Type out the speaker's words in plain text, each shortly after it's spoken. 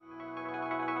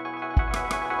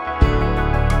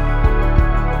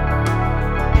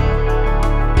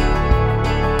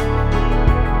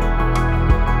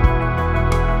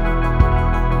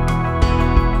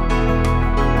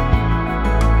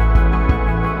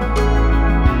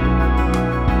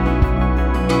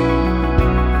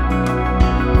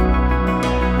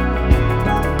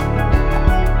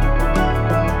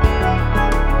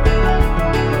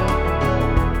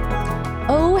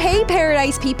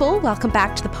people. Welcome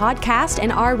back to the podcast and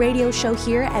our radio show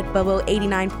here at Bobo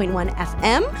 89.1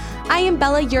 FM. I am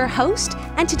Bella, your host,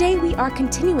 and today we are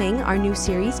continuing our new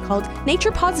series called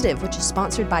Nature Positive, which is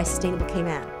sponsored by Sustainable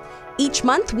Cayman. Each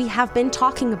month, we have been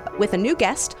talking with a new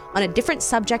guest on a different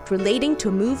subject relating to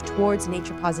a move towards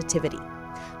nature positivity.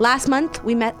 Last month,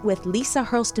 we met with Lisa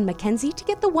Hurlston-McKenzie to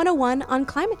get the 101 on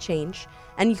climate change,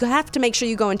 and you have to make sure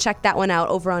you go and check that one out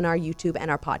over on our YouTube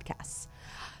and our podcasts.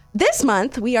 This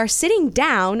month, we are sitting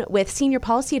down with Senior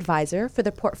Policy Advisor for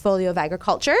the Portfolio of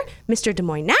Agriculture, Mr.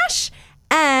 Demoy Nash,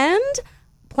 and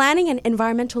Planning and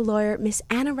Environmental Lawyer, Miss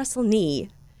Anna Russel-Knee.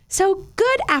 So,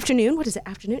 good afternoon. What is it,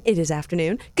 afternoon? It is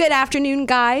afternoon. Good afternoon,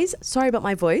 guys. Sorry about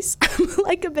my voice. I'm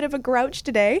like a bit of a grouch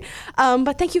today.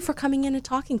 But thank you for coming in and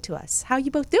talking to us. How are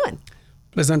you both doing?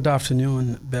 Pleasant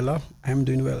afternoon, Bella. I'm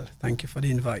doing well. Thank you for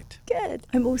the invite. Good.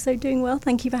 I'm also doing well.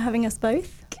 Thank you for having us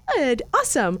both. Good.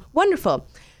 Awesome. Wonderful.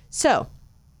 So,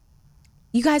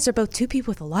 you guys are both two people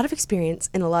with a lot of experience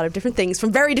in a lot of different things from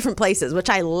very different places, which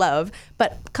I love,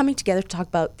 but coming together to talk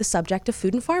about the subject of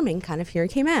food and farming kind of here in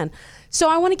Cayman. So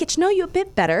I want to get to know you a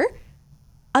bit better,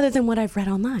 other than what I've read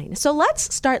online. So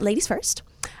let's start ladies first.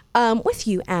 With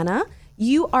you, Anna.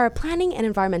 You are a planning and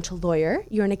environmental lawyer.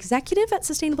 You're an executive at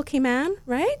Sustainable Cayman,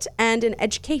 right? And you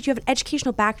have an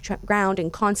educational background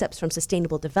in concepts from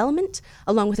sustainable development,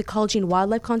 along with ecology and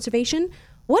wildlife conservation.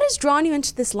 What has drawn you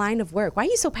into this line of work? Why are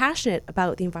you so passionate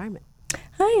about the environment?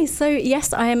 Hi, so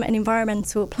yes, I am an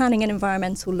planning and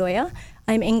environmental lawyer.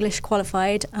 I'm English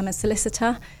qualified. I'm a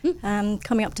solicitor,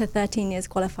 coming up to 13 years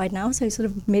qualified now, so sort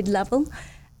of mid-level.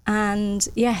 And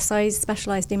yes, I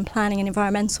specialised in planning and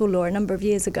environmental law a number of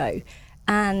years ago.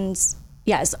 And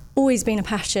yeah, it's always been a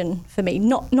passion for me.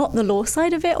 Not the law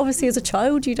side of it. Obviously, as a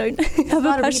child, you don't have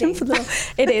a passion for the law.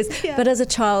 It is. Yeah. But as a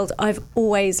child, I've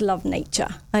always loved nature.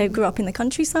 I grew up in the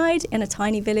countryside in a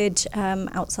tiny village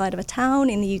outside of a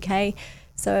town in the UK.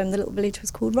 So the little village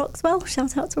was called Roxwell.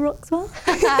 Shout out to Roxwell.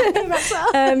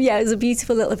 Roxwell. Yeah, it was a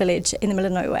beautiful little village in the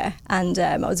middle of nowhere. And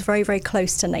I was very, very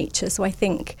close to nature. So I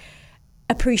think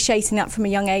appreciating that from a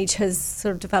young age has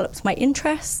sort of developed my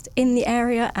interest in the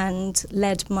area and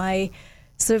led me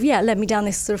down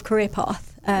this sort of career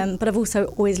path. But I've also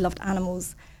always loved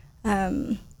animals.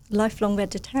 Lifelong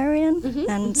vegetarian,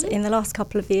 in the last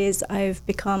couple of years I've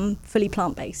become fully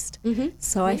plant-based.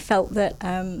 So I felt that,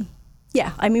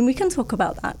 we can talk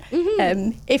about that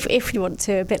if you want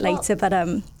to a bit later. But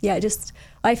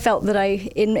I felt that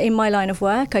in my line of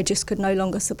work, I just could no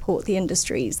longer support the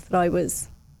industries that I was.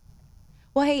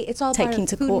 Well, hey, it's all taking part of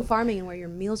to food court. and farming and where your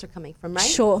meals are coming from, right?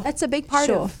 Sure. That's a big part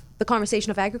of the conversation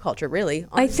of agriculture, really.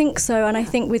 Honestly. I think so, and I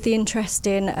think with the interest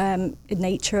in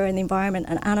nature and the environment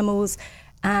and animals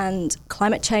and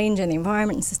climate change and the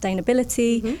environment and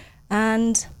sustainability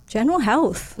and general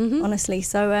health, honestly.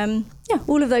 So,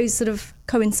 all of those sort of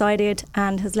coincided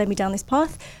and has led me down this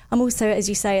path. I'm also, as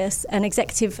you say, an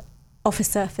executive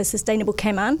officer for Sustainable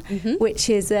Cayman, which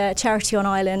is a charity on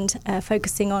island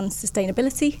focusing on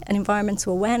sustainability and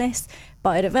environmental awareness,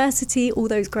 biodiversity, all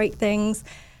those great things.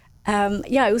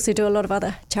 I also do a lot of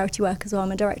other charity work as well.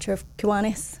 I'm a director of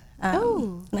Kiwanis,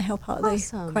 and I help out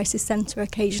the crisis centre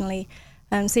occasionally.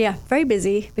 Very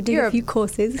busy, but doing a few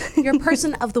courses. You're a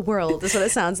person of the world, is what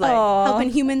it sounds like. Aww. Helping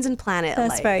humans and planet.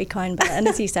 That's very kind, Bella. And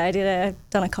as you said, I've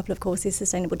done a couple of courses,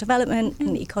 sustainable development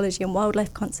and ecology and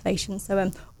wildlife conservation.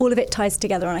 So all of it ties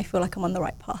together and I feel like I'm on the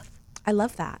right path. I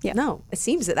love that. Yeah. No, it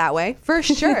seems it that way, for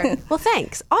sure. Well,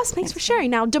 thanks. Awesome. Thanks for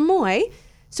sharing. Now, Demoy,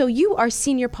 so you are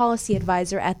Senior Policy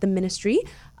Advisor at the Ministry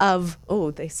of,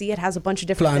 it has a bunch of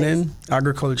different Planning, things.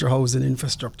 Agriculture, Housing,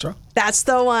 Infrastructure. That's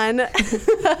the one.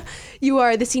 You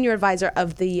are the Senior Advisor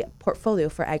of the Portfolio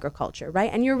for Agriculture, right?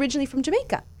 And you're originally from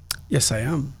Jamaica. Yes, I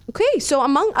am. Okay, so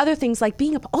among other things, like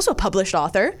being also a published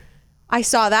author, I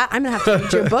saw that. I'm going to have to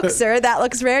read your book, sir. That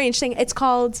looks very interesting. It's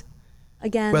called,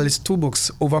 again? Well, it's 2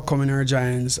 books, Overcoming Our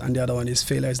Giants, and the other one is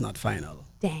Failure is Not Final.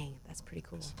 Dang, that's pretty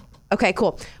cool. Okay,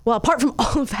 cool. Well, apart from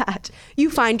all of that, you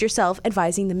find yourself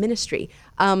advising the ministry.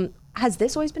 Has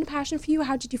this always been a passion for you?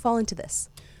 How did you fall into this?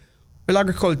 Well,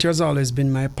 agriculture has always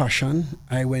been my passion.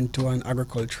 I went to an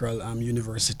agricultural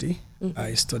university.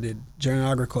 I studied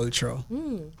general agriculture,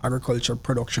 agriculture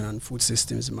production and food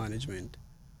systems management.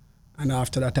 And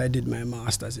after that, I did my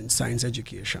master's in science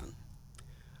education.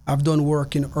 I've done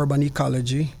work in urban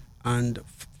ecology and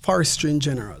forestry in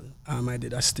general. I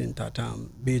did a stint at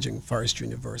Beijing Forestry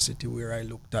University where I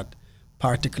looked at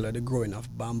particularly the growing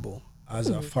of bamboo as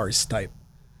a forest type,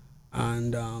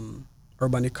 and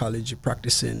urban ecology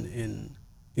practicing in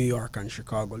New York and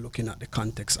Chicago, looking at the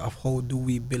context of how do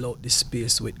we build out this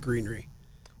space with greenery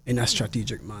in a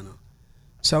strategic manner.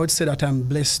 So I would say that I'm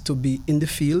blessed to be in the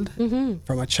field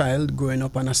from a child growing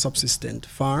up on a subsistence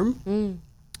farm.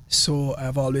 So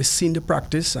I've always seen the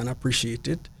practice and appreciate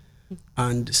it,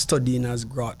 and studying has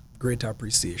brought greater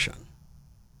appreciation.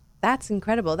 That's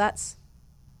incredible. That's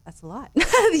a lot.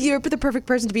 You're the perfect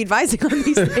person to be advising on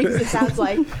these things, it sounds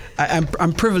like.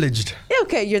 I'm privileged. Yeah,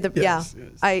 okay, you're the, yes,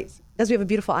 because we have a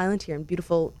beautiful island here and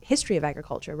beautiful history of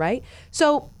agriculture, right?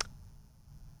 So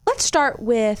let's start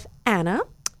with Anna.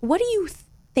 What do you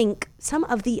think some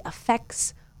of the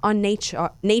effects on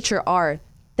nature are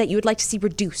that you would like to see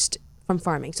reduced from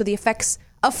farming? So the effects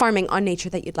of farming on nature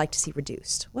that you'd like to see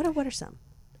reduced. What are some?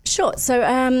 Sure.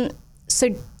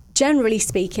 So generally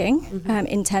speaking,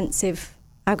 intensive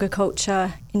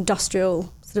agriculture,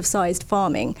 industrial sort of sized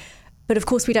farming. But of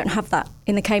course, we don't have that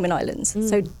in the Cayman Islands.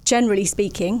 So generally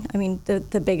speaking, I mean,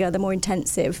 the bigger, the more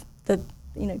intensive,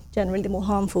 generally the more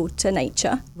harmful to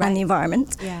nature and the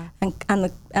environment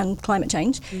and climate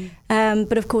change.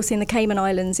 But of course, in the Cayman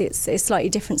Islands, it's slightly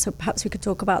different. So perhaps we could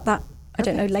talk about that. I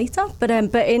don't know later. But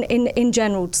in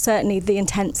general, certainly the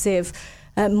intensive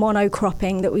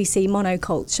monocropping that we see,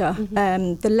 monoculture,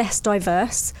 the less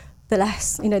diverse, the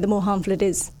less, the more harmful it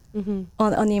is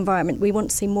on the environment. We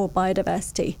want to see more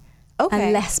biodiversity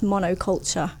and less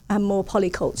monoculture and more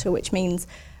polyculture, which means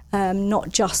not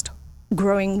just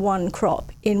growing one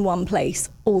crop in one place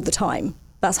all the time.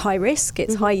 That's high risk.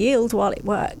 It's high yield while it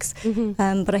works.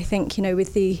 But I think,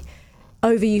 with the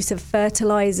overuse of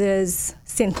fertilizers,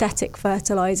 synthetic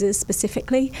fertilizers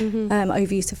specifically,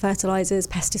 overuse of fertilizers,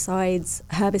 pesticides,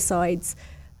 herbicides,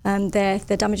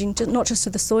 they're damaging not just to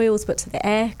the soils but to the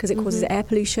air, because it causes air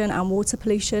pollution and water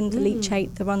pollution, the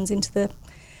leachate that runs into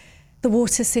the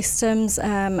water systems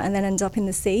and then ends up in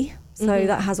the sea. So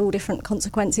that has all different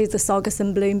consequences, the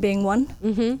sargassum bloom being one,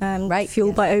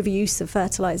 fueled by overuse of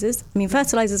fertilizers. I mean,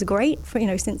 fertilizers are great for,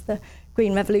 since the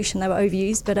Green Revolution they were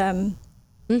overused, but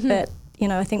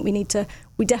I think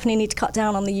we definitely need to cut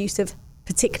down on the use of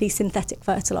particularly synthetic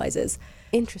fertilizers.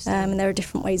 Interesting. And there are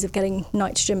different ways of getting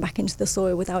nitrogen back into the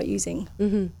soil without using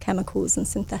chemicals and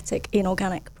synthetic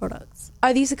inorganic products.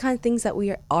 Are these the kind of things that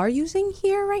we are using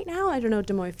here right now? I don't know,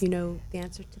 Demoy, if you know the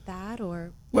answer to that,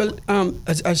 or... Well,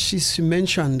 as she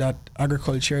mentioned, that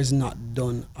agriculture is not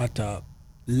done at a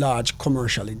large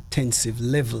commercial intensive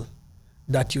level,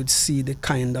 that you'd see the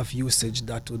kind of usage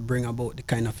that would bring about the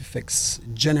kind of effects,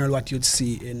 generally what you'd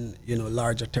see in,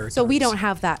 larger territories. So we don't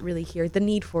have that really here, the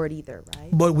need for it either, right?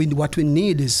 But what we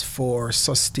need is for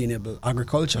sustainable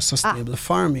agriculture, sustainable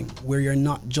farming, where you're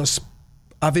not just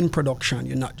having production,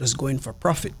 you're not just going for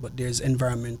profit, but there's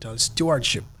environmental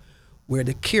stewardship, where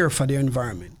they care for the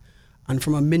environment. And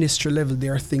from a ministry level,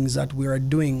 there are things that we are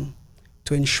doing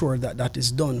to ensure that that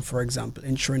is done. For example,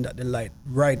 ensuring that the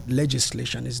right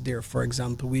legislation is there. For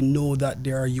example, we know that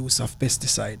there are use of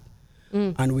pesticide,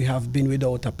 and we have been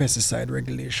without a pesticide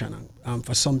regulation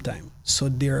for some time. So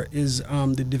there is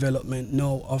the development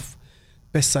now of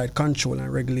Pesticide Control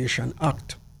and Regulation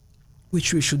Act,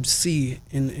 which we should see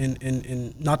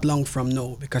in not long from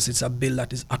now, because it's a bill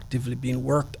that is actively being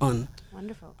worked on.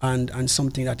 Wonderful. And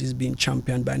something that is being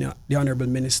championed by the Honorable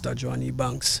Minister Joanne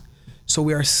Banks. So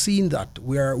we are seeing that.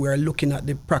 We are looking at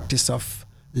the practice of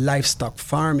livestock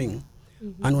farming.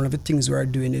 And one of the things we are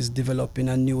doing is developing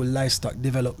a new livestock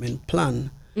development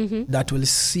plan that will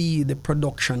see the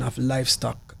production of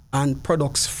livestock and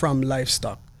products from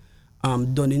livestock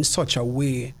done in such a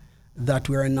way that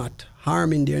we are not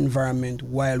harming the environment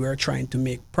while we are trying to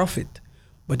make profit,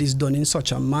 but it's done in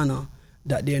such a manner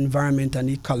that the environment and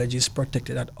ecology is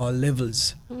protected at all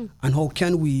levels. And how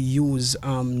can we use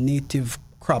native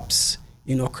crops,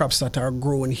 crops that are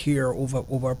grown here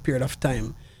over a period of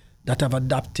time, that have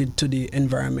adapted to the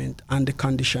environment and the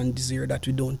conditions here, that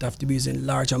we don't have to be using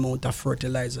large amount of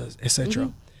fertilizers,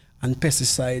 etc. And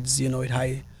pesticides, at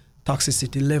high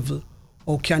toxicity level.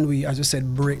 How can we, as you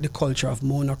said, break the culture of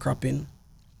monocropping,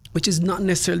 which is not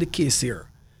necessarily the case here,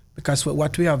 because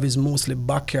what we have is mostly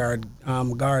backyard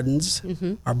gardens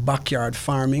or backyard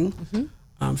farming,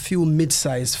 few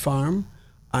mid-sized farm,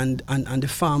 and the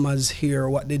farmers here,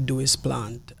 what they do is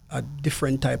plant a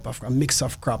different type of a mix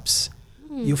of crops.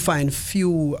 You find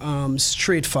few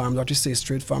straight farms. What you say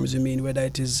straight farms, you mean whether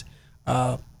it is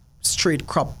a straight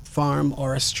crop farm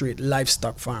or a straight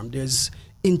livestock farm. There's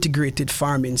integrated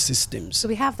farming systems. So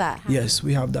we have that. Yes,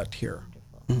 we have that here.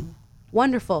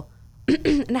 Wonderful.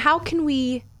 And how can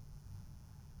we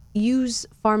use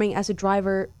farming as a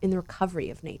driver in the recovery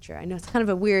of nature? I know it's kind of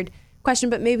a weird question,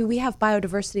 but maybe we have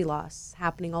biodiversity loss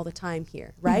happening all the time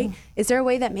here, right? Is there a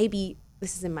way that maybe,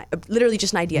 this is literally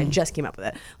just an idea, I just came up with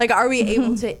it. Like, are we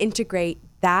able to integrate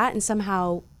that and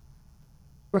somehow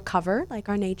recover,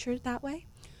 our nature that way?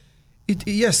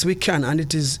 Yes, we can, and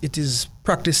it is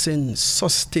practicing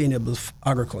sustainable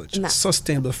agriculture,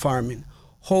 sustainable farming.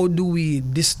 How do we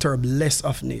disturb less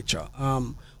of nature?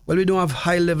 Well, we don't have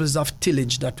high levels of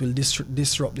tillage that will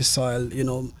disrupt the soil,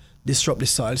 disrupt the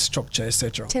soil structure,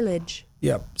 etc. Tillage.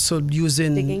 Yeah, so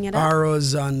using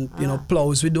arrows and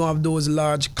plows, we don't have those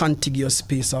large contiguous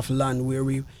space of land where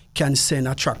we can send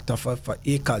a tractor for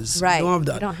acres. Right. We don't have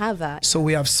that. We don't have that. So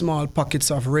we have small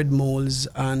pockets of red moles,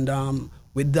 and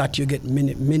with that you get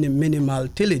minimal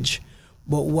tillage.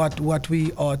 But what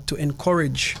we ought to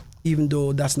encourage, even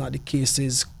though that's not the case,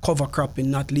 is cover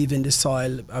cropping, not leaving the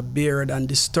soil bared and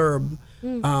disturbed.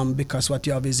 Because what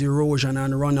you have is erosion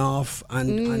and runoff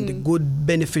and the good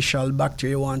beneficial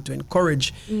bacteria you want to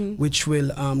encourage, which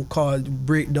will cause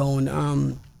breakdown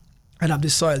and have the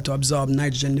soil to absorb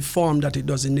nitrogen in the form that it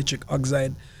does in nitric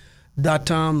oxide. That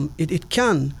it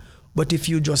can, but if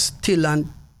you just till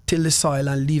the soil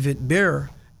and leave it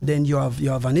bare, then you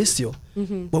have an issue.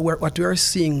 But what we are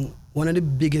seeing, one of the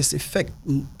biggest effect,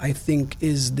 I think,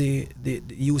 is the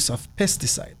use of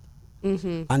pesticide.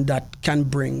 And that can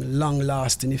bring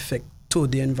long-lasting effect to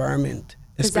the environment,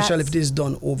 especially if it is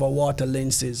done over water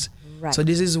lenses. Right. So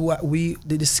this is what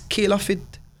the scale of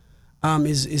it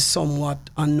is somewhat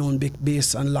unknown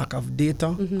based on lack of data,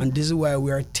 and this is why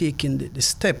we are taking the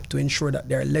step to ensure that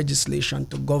there are legislation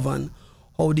to govern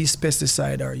how these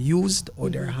pesticides are used, how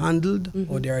they're handled,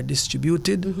 how they are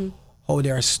distributed, how they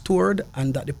are stored,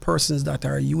 and that the persons that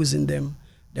are using them,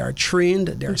 they are trained,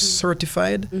 they are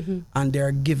certified, and they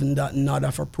are given that nod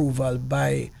of approval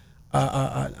by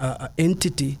an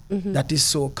entity that is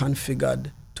so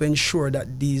configured to ensure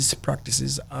that these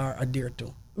practices are adhered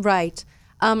to. Right.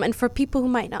 And for people who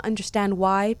might not understand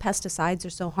why pesticides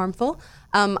are so harmful,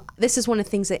 this is one of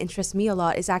the things that interests me a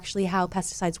lot, is actually how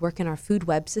pesticides work in our food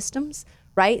web systems.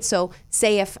 Right? So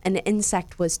say if an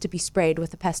insect was to be sprayed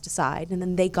with a pesticide and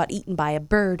then they got eaten by a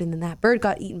bird, and then that bird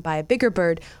got eaten by a bigger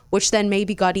bird, which then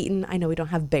maybe got eaten. I know we don't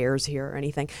have bears here or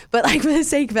anything, but like for the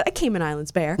sake of it, a Cayman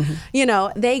Islands bear,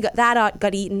 they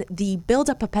got eaten. The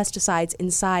buildup of pesticides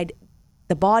inside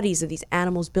the bodies of these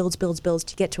animals builds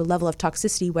to get to a level of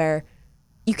toxicity where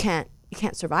you can't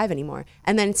survive anymore.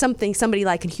 And then somebody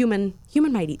like a human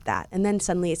might eat that, and then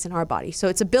suddenly it's in our body. So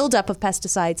it's a buildup of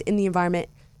pesticides in the environment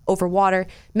over water,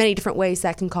 many different ways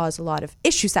that can cause a lot of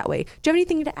issues that way. Do you have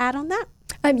anything to add on that?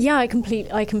 Yeah, I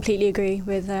completely agree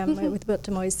with what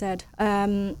Demoy said.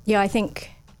 I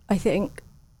think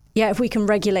if we can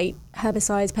regulate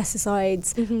herbicides,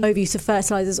 pesticides, overuse of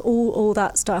fertilizers, all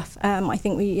that stuff, I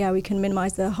think we can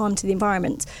minimize the harm to the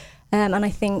environment. And I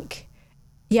think,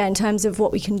 in terms of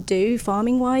what we can do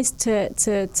farming-wise to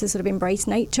sort of embrace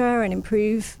nature and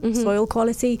improve soil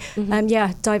quality,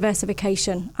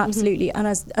 diversification, absolutely. And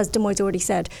as Demoy's already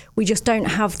said, we just don't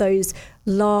have those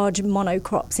large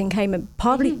monocrops in Cayman.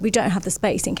 Partly we don't have the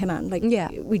space in Cayman.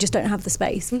 We just don't have the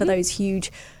space for those huge,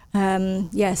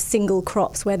 single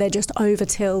crops where they're just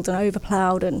over-tilled and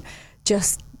over-ploughed and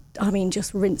just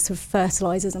rinse of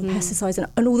fertilizers and pesticides and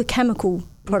all the chemical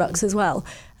products as well,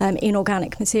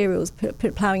 inorganic materials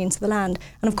ploughing into the land.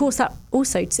 And of course that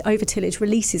also, over-tillage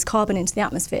releases carbon into the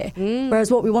atmosphere,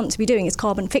 whereas what we want to be doing is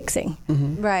carbon fixing.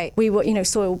 Right.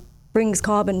 Soil brings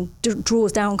carbon,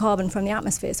 draws down carbon from the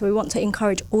atmosphere. So we want to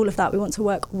encourage all of that. We want to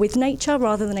work with nature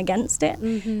rather than against it,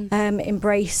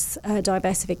 embrace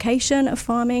diversification of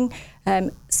farming.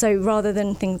 So rather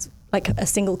than things like a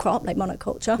single crop, like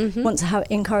monoculture, want to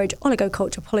encourage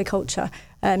oligoculture, polyculture,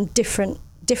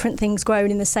 different things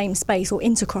grown in the same space, or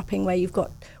intercropping, where you've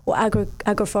got, or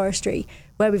agroforestry,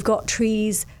 where we've got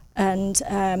trees and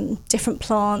different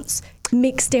plants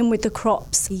mixed in with the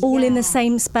crops, all in the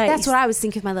same space. That's what I was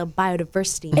thinking of, my little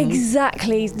biodiversity.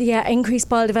 Exactly, increased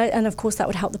biodiversity, and of course that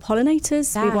would help the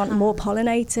pollinators. We want more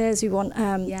pollinators. We want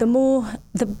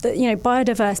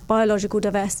biological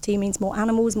diversity means more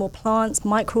animals, more plants,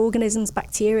 microorganisms,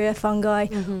 bacteria, fungi,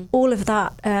 all of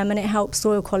that, and it helps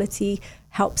soil quality,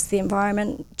 helps the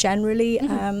environment generally,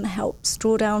 helps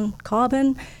draw down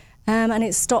carbon, and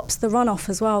it stops the runoff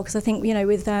as well. Because I think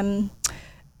with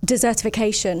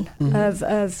desertification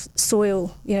of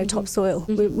soil, topsoil.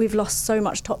 We've lost so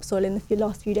much topsoil in the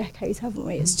last few decades, haven't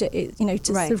we? It's just,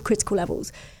 sort of critical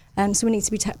levels. So we need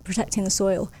to be protecting the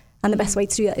soil, and the best way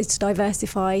to do that is to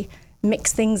diversify,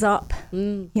 mix things up.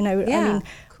 Cool.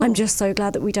 I'm just so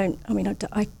glad that we don't.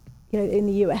 In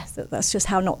the US, that's just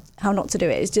how not to do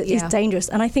it. It's dangerous.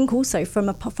 And I think also from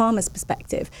a farmer's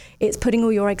perspective, it's putting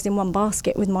all your eggs in one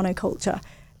basket with monoculture.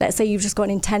 Let's say you've just got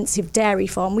an intensive dairy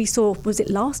farm. We saw, was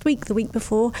it last week, the week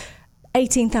before,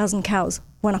 18,000 cows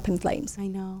went up in flames. I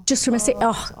know. Just from it's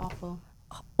awful.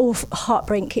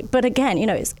 heartbreaking. But again, you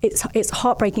know, it's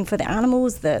heartbreaking for the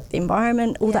animals, the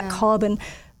environment, all that carbon,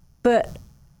 but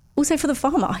also for the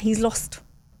farmer. He's lost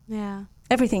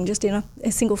everything just in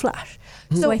a single flash.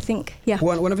 So I think,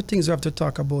 one of the things we have to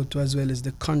talk about as well is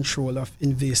the control of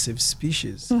invasive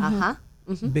species.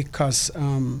 Because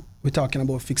we're talking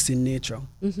about fixing nature.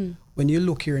 When you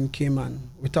look here in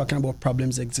Cayman, we're talking about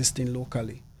problems existing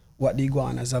locally. What the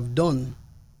iguanas have done,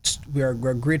 we're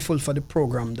grateful for the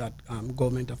program that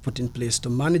government have put in place to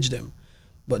manage them.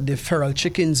 But the feral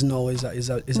chickens now is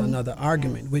another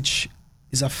argument, which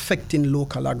is affecting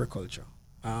local agriculture.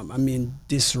 I mean,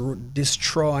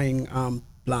 destroying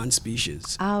plant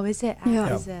species. Oh, is it?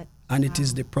 Is it? And it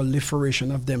is the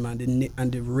proliferation of them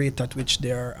and the rate at which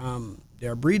they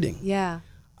are breeding. Yeah.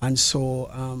 And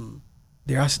so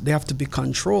they have to be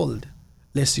controlled,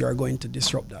 lest you are going to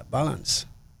disrupt that balance.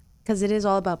 Because it is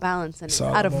all about balance, and it's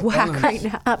out of whack right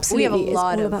now. Absolutely. We have a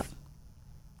lot of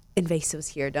invasives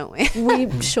here, don't we? We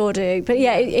sure do. But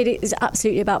yeah, it is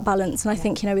absolutely about balance. And I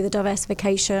think, you know, with the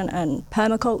diversification and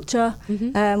permaculture,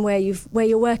 where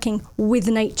you're working with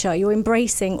nature, you're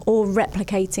embracing or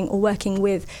replicating or working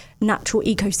with natural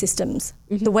ecosystems,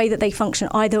 the way that they function,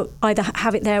 either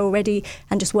have it there already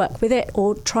and just work with it,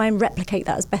 or try and replicate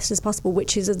that as best as possible,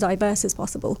 which is as diverse as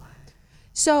possible.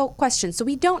 So, question. So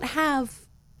we don't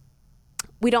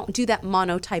do that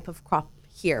mono type of crop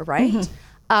here, right?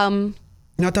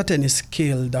 Not at any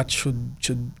scale that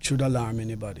should alarm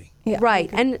anybody. Yeah. Right.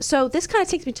 And so this kind of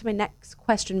takes me to my next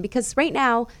question, because right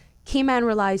now, Cayman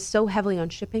relies so heavily on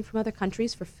shipping from other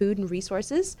countries for food and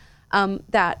resources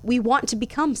that we want to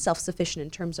become self-sufficient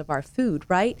in terms of our food,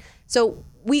 right? So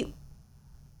we're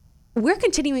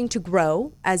continuing to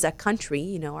grow as a country,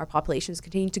 you know, our population is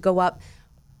continuing to go up.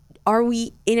 Are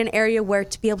we in an area where,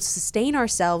 to be able to sustain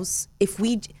ourselves, if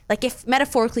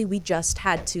metaphorically we just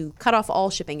had to cut off all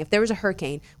shipping, if there was a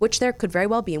hurricane, which there could very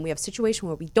well be, and we have a situation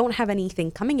where we don't have anything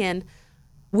coming in,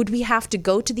 would we have to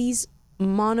go to these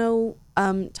mono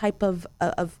type of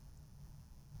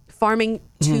farming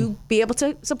to be able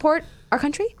to support our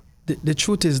country? The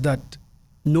truth is that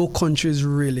no country is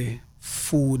really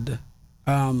food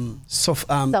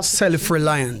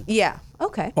self-reliant. Yeah.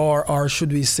 Okay. Or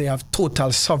should we say have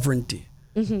total sovereignty,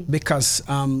 because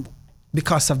of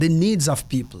the needs of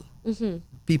people.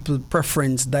 People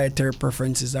dietary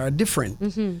preferences are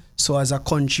different. So as a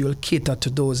country, you'll cater to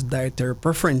those dietary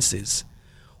preferences.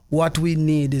 What we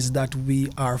need is that we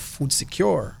are food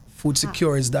secure. Food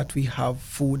secure is that we have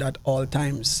food at all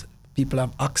times. People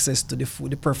have access to the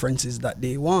food, the preferences that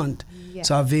they want. Yeah.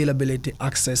 So availability,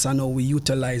 access, and how we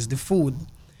utilize the food.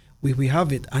 We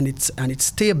have it, and it's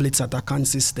stable. It's at a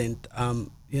consistent.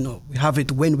 We have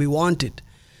it when we want it.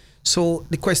 So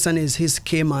the question is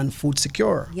Cayman food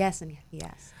secure? Yes, and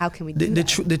yes. How can we do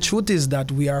that? The truth is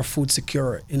that we are food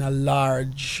secure in a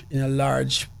large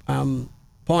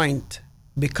point,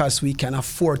 because we can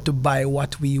afford to buy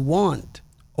what we want.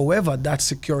 However, that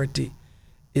security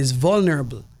is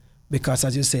vulnerable, because,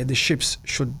 as you say, the ships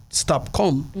should stop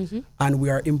and we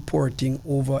are importing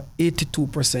over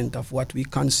 82% of what we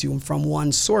consume from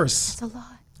one source. That's a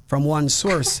lot. From one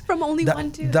source. From only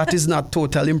one, too. That is not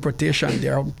total importation.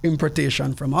 There are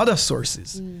importation from other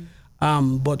sources.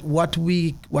 But what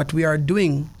we are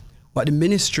doing, what the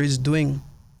ministry is doing,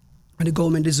 and the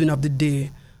government is doing of the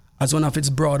day, as one of its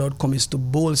broad outcomes, is to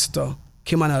bolster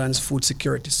Cayman Islands food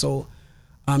security. So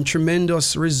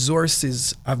tremendous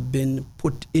resources have been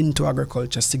put into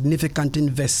agriculture, significant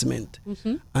investment,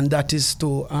 and that is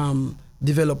to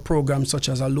develop programs such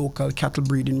as a local cattle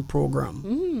breeding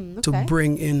program to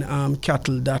bring in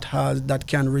cattle that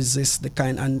can resist the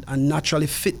kind and naturally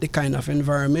fit the kind of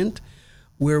environment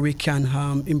where we can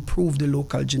improve the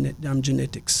local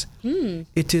genetics.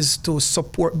 It is to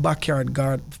support backyard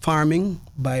farming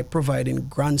by providing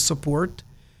grant support.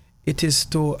 It is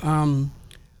to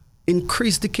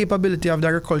increase the capability of the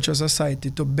agricultural society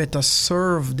to better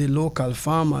serve the local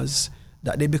farmers,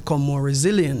 that they become more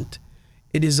resilient.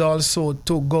 It is also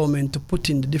to government to put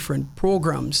in the different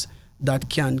programs that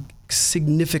can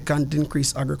significantly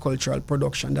increase agricultural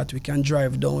production, that we can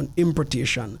drive down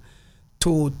importation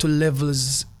to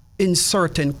levels in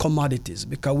certain commodities,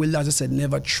 because we'll, as I said,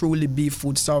 never truly be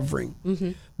food sovereign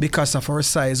because of our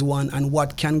size, one, and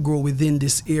what can grow within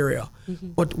this area.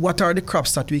 But what are the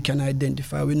crops that we can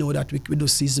identify? We know that we do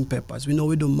seasoned peppers. We know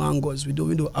we do mangoes. We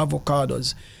do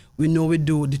avocados. We know we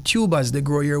do the tubers, they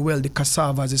grow here well, the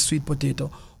cassavas, the sweet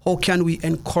potato. How can we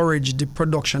encourage the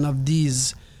production of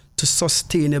these to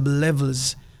sustainable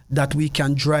levels that we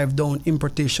can drive down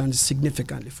importation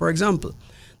significantly? For example,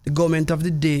 the government of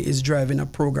the day is driving a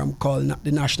program called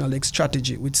the National Egg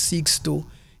Strategy, which seeks to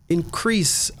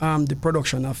increase the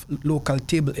production of local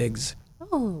table eggs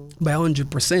by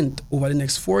 100% over the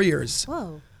next 4 years.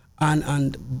 Whoa.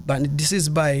 But this is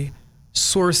by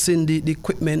sourcing the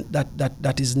equipment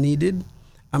that is needed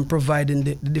and providing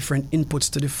the different inputs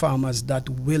to the farmers that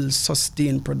will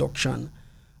sustain production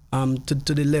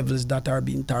to the levels that are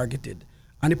being targeted.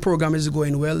 And the program is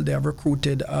going well. They have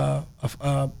recruited a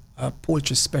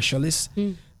poultry specialist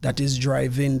that is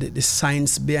driving the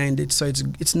science behind it. So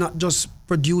it's not just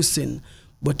producing,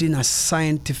 but in a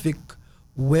scientific,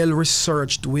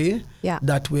 well-researched way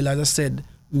that will, as I said,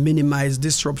 minimize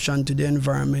disruption to the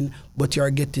environment, but you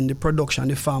are getting the production,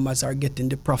 the farmers are getting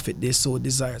the profit they so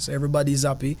desire. So everybody is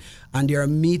happy, and they are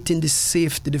meeting the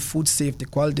safety, the food safety,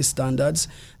 quality standards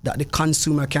that the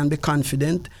consumer can be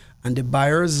confident, and the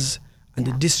buyers and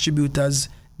the distributors,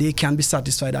 they can be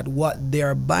satisfied that what they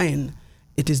are buying,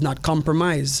 it is not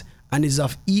compromised and is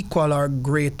of equal or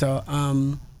greater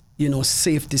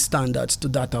safety standards to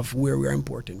that of where we are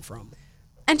importing from.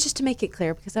 And just to make it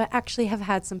clear, because I actually have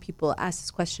had some people ask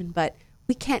this question, but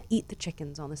we can't eat the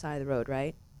chickens on the side of the road,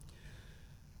 right?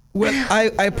 Well,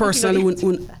 I personally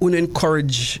would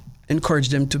encourage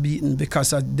them to be eaten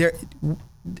because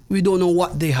we don't know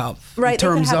what they have in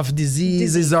terms of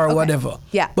diseases or whatever.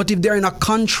 Yeah. But if they're in a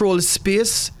controlled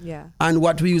space, and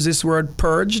what we use this word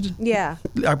purged,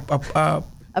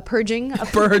 a purging,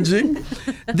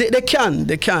 they can.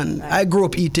 Right. I grew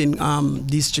up eating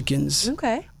these chickens.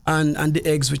 Okay. And the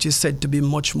eggs, which is said to be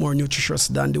much more nutritious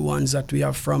than the ones that we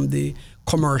have from the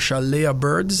commercial layer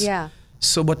birds. Yeah.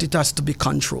 So, but it has to be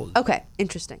controlled. Okay,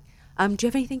 interesting. Do you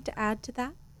have anything to add to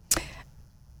that?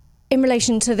 In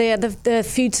relation to the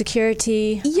food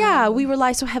security? Yeah, we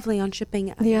rely so heavily on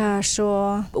shipping. Yeah,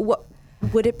 sure. What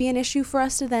would it be an issue for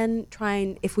us to then try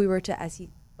and, if we were to, I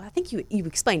think you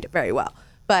explained it very well,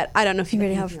 but I don't know if you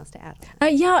really have anything else to add.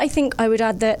 I think I would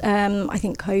add that I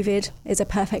think COVID is a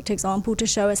perfect example to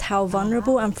show us how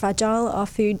vulnerable and fragile our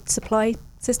food supply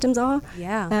systems are.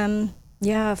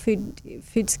 Yeah.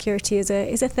 Food security is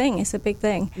a thing. It's a big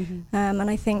thing, and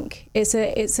I think it's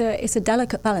a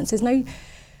delicate balance.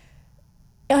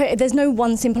 There's no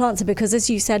one simple answer because, as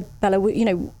you said, Bella,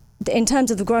 in terms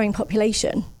of the growing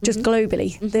population, just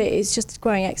globally, it's just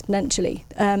growing exponentially,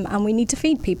 and we need to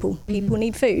feed people. People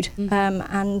need food,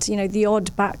 and the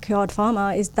odd backyard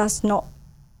farmer it's not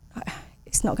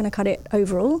going to cut it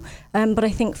overall. But I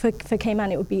think for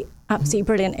Cayman, it would be absolutely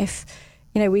brilliant if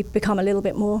we become a little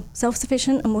bit more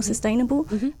self-sufficient and more sustainable,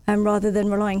 rather than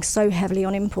relying so heavily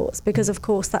on imports, because of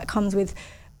course that comes with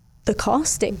the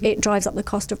cost. It drives up the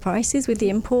cost of prices with the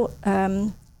import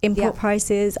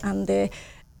prices, and the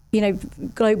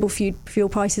global fuel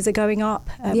prices are going up,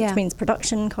 which means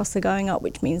production costs are going up,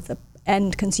 which means the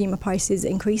end consumer price is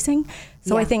increasing.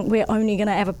 So I think we're only going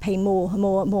to ever pay more and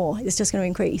more and more. It's just going to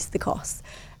increase the costs.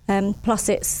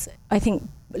 Plus, I think,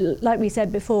 like we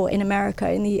said before, in America,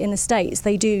 in the States,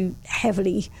 they do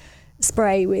heavily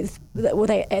spray with.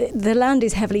 The land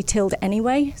is heavily tilled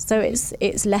anyway, so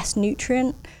it's less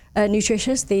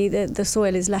nutritious. The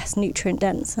soil is less nutrient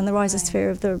dense, and the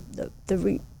rhizosphere of the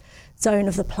root zone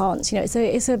of the plants.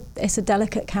 It's a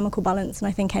delicate chemical balance, and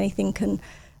I think anything can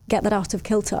get that out of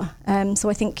kilter. So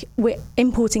I think we're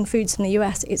importing foods from the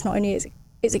US. It's not only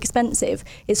it's expensive,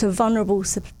 it's a vulnerable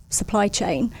supply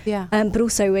chain, but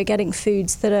also we're getting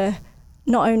foods that are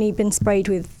not only been sprayed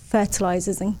with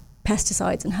fertilizers and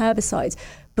pesticides and herbicides,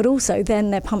 but also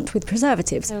then they're pumped with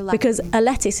preservatives, because a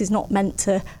lettuce is not meant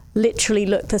to literally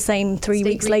look the same 3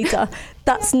 weeks later.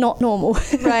 That's not normal.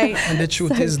 Right. And the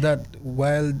truth is that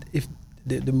while if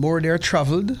the more they're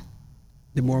traveled,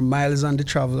 the more miles on the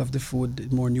travel of the food,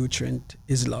 the more nutrient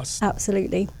is lost.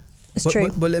 Absolutely. It's true.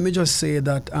 But let me just say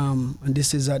that, and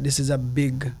this is a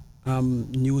big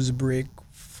news break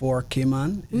for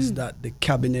Cayman, is that the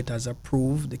cabinet has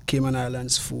approved the Cayman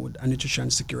Islands Food and Nutrition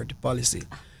Security Policy.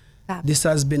 This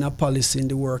has been a policy in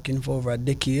the working for over a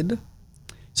decade.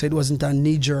 So it wasn't a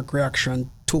knee-jerk reaction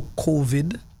to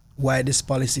COVID why this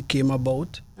policy came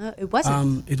about. It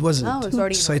wasn't? It wasn't. Oh, it was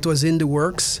already so it was in the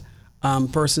works.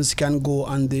 Persons can go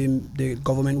on the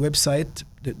government website,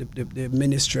 the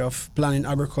Ministry of Planning,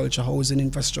 Agriculture, Housing,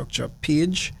 Infrastructure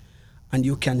page, and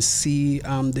you can see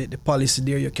the policy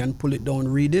there. You can pull it down,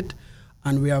 read it.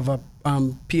 And we have a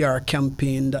PR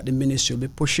campaign that the ministry will be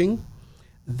pushing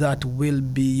that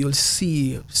you'll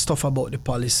see stuff about the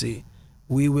policy.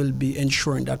 We will be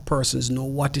ensuring that persons know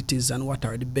what it is and what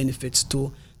are the benefits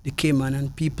to the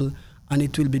Cayman people, and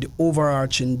it will be the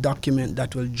overarching document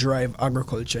that will drive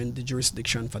agriculture in the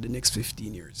jurisdiction for the next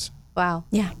 15 years. Wow.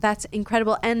 Yeah, that's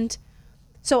incredible. And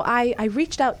so I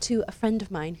reached out to a friend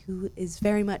of mine who is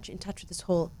very much in touch with this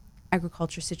whole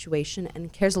agriculture situation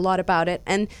and cares a lot about it.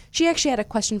 And she actually had a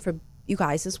question for you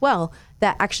guys as well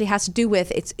that actually has to do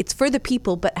with, it's for the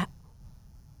people, but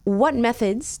what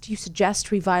methods do you suggest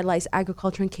to revitalize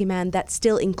agriculture in Cayman that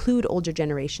still include older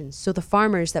generations? So the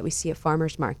farmers that we see at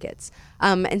farmers markets,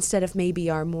 instead of maybe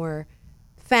our more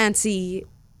fancy,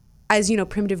 as you know,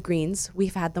 primitive greens.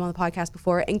 We've had them on the podcast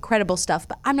before, incredible stuff,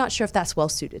 but I'm not sure if that's well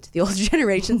suited to the older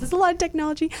generations. There's a lot of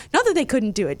technology. Not that they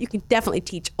couldn't do it. You can definitely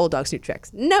teach old dogs new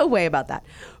tricks. No way about that.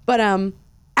 But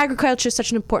agriculture is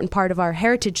such an important part of our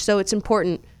heritage, so it's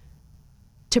important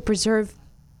to preserve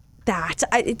that.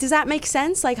 Does that make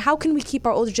sense? Like, how can we keep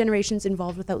our older generations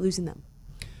involved without losing them?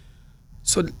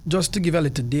 So just to give a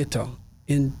little data,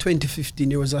 in 2015,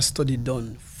 there was a study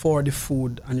done for the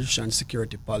Food and Nutrition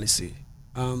Security Policy.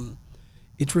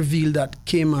 It revealed that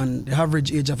Cayman, the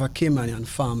average age of a Caymanian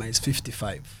farmer is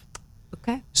 55.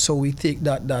 Okay. So we take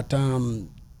that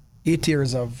 8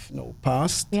 years have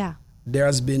passed. Yeah. There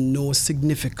has been no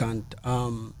significant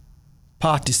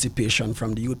participation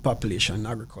from the youth population in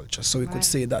agriculture. So we could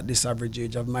say that this average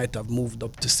age might have moved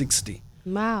up to 60.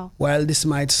 Wow. While this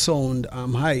might sound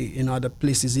high in other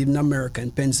places, even America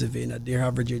and Pennsylvania, their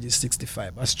average age is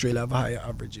 65. Australia have a higher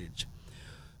average age.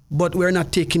 But we're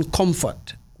not taking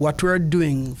comfort. What we're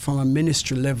doing from a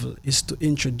ministry level is to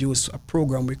introduce a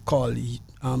program we call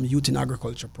Youth in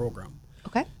Agriculture Program.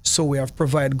 Okay. So we have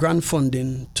provided grant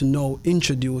funding to now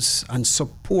introduce and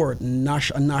support a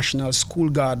national school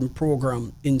garden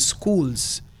program in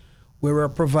schools, where we're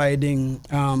providing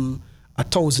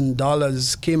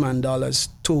 $1,000 Cayman dollars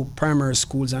to primary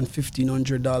schools and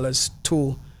 $1,500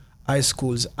 to high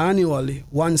schools annually.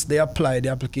 Once they apply, the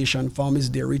application form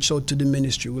is there. Reach out to the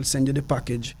ministry. We'll send you the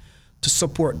package to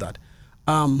support that.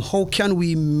 How can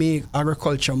we make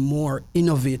agriculture more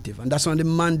innovative? And that's one of the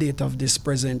mandate of this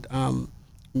present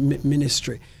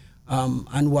ministry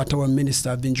and what our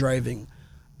minister have been driving,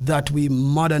 that we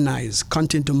modernize,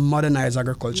 continue to modernize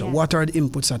agriculture. Yeah. What are the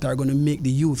inputs that are going to make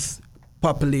the youth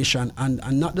population, and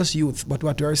not just youth, but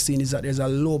what we are seeing is that there's a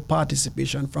low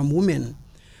participation from women.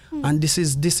 And this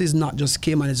is not just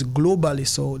Cayman, it's globally.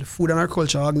 So the Food and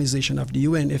Agriculture Organization of the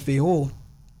UN, FAO,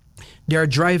 they are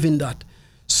driving that.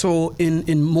 So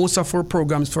in most of our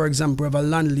programs, for example, we have a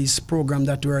land lease program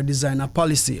that we are designing a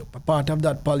policy. A part of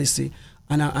that policy,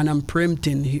 and I'm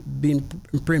being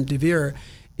preemptive here,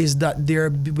 is that there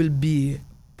will be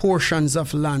portions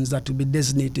of lands that will be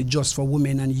designated just for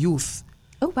women and youth.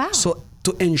 Oh, wow. So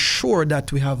to ensure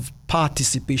that we have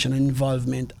participation and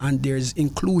involvement and there's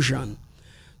inclusion.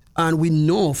 And we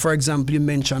know, for example, you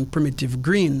mentioned primitive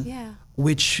green,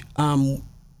 which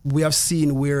we have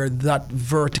seen where that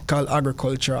vertical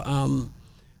agriculture,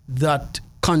 that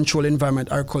control environment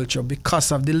agriculture,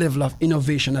 because of the level of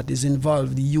innovation that is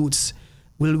involved, the youths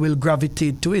will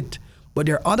gravitate to it. But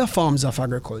there are other forms of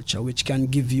agriculture which can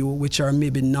give you, which are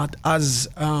maybe not as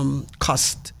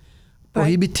cost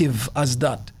prohibitive as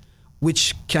that,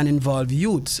 which can involve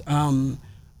youths.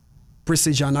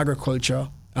 Precision agriculture,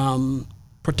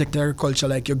 protected agriculture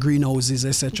like your greenhouses,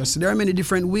 etc. So there are many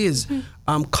different ways.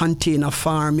 Container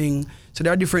farming. So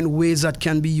there are different ways that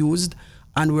can be used.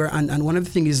 And one of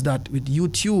the things is that with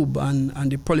YouTube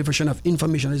and the proliferation of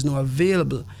information is now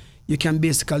available, you can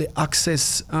basically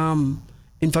access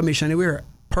information anywhere.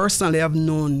 Personally,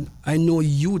 I know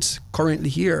youths currently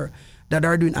here that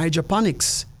are doing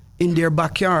hydroponics in their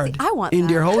backyard,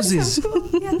 their houses.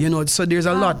 So there's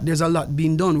a lot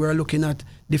being done. We're looking at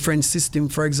different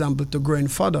systems, for example, to growing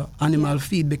fodder, animal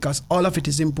feed, because all of it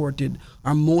is imported,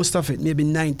 or most of it, maybe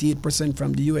 98%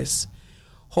 from the US.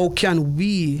 How can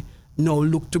we now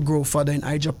look to grow fodder in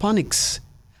hydroponics,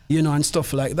 and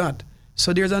stuff like that?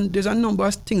 So there's a number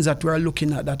of things that we're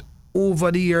looking at that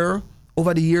over the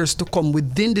years to come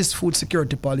within this food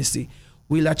security policy,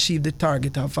 we'll achieve the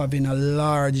target of having a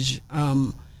large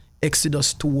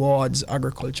exodus towards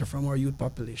agriculture from our youth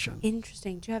population.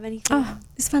 Interesting. Do you have anything? Oh,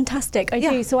 it's fantastic. I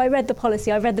do. So I read the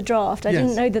policy, I read the draft. I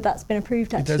didn't know that that's been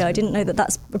approved, actually. I didn't know that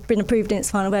that's been approved in its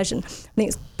final version. I think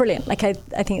it's brilliant. Like, I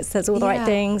think it says all the right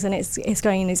things, and it's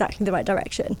going in exactly the right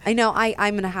direction. I know.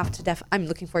 I'm going to have to I'm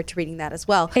looking forward to reading that as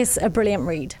well. It's a brilliant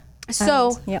read.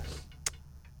 So,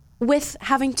 with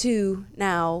having to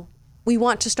now, we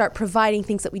want to start providing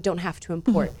things that we don't have to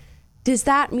import. Mm-hmm. Does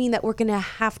that mean that we're going to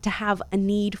have a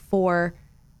need for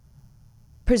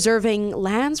preserving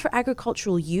lands for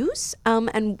agricultural use?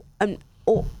 And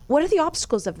what are the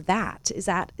obstacles of that? Is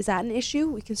that an issue?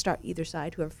 We can start either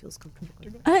side, whoever feels comfortable.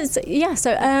 I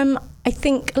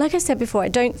think, like I said before, I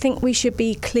don't think we should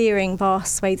be clearing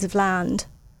vast swathes of land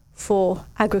for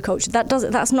agriculture.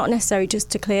 That's not necessary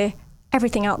just to clear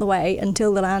everything out the way and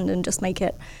till the land and just make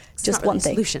it just not one really a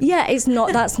thing. solution. Yeah, it's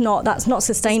not. That's not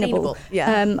sustainable.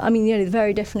 Yeah. I mean, the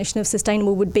very definition of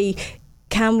sustainable would be,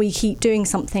 can we keep doing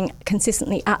something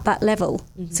consistently at that level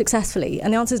successfully?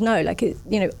 And the answer is no. Like,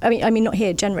 I mean, not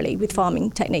here generally with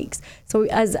farming techniques. So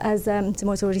as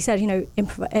Demoy's already said,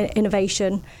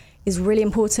 innovation is really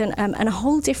important, and a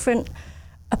whole different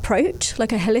approach,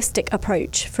 like a holistic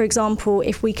approach. For example,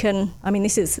 if we can, I mean,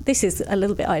 this is a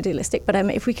little bit idealistic, but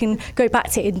if we can go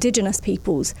back to indigenous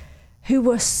peoples who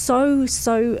were so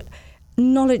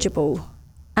knowledgeable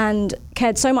and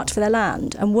cared so much for their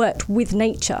land and worked with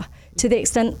nature to the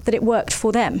extent that it worked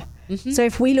for them. So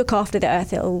if we look after the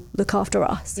earth, it'll look after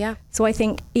us. Yeah. So I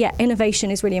think,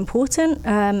 innovation is really important,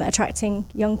 attracting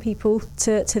young people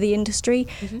to the industry.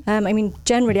 I mean,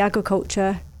 generally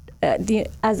agriculture,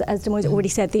 as Demoy's already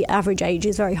said, the average age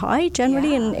is very high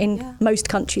generally in most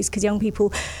countries, because young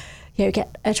people get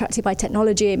attracted by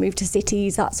technology and move to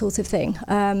cities, that sort of thing.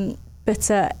 But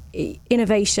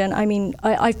innovation, I mean,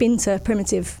 I've been to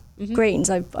primitive greens.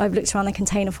 I've looked around the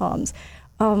container farms.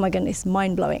 Oh my goodness,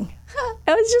 mind-blowing.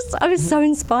 I was so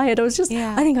inspired. I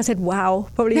think I said wow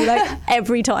probably like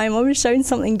every time I was shown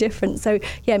something different. So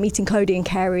meeting Cody and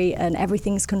Kerry, and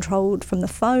everything's controlled from the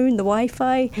phone, the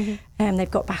Wi-Fi, and they've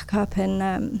got backup,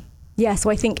 and so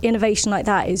I think innovation like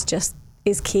that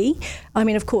is key. I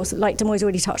mean, of course, like Demoy's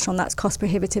already touched on, that's cost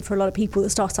prohibitive for a lot of people. The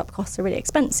startup costs are really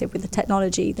expensive with the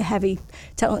technology, the heavy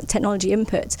technology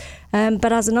inputs.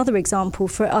 But as another example,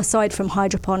 aside from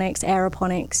hydroponics,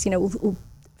 aeroponics, all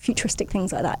futuristic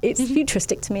things like that. It's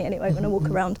futuristic to me anyway when I walk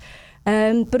around.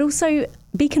 But also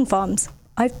beacon farms.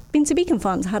 I've been to beacon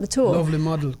farms. I had a tour. Lovely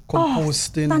model.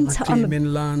 Composting,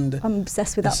 reclaiming land. I'm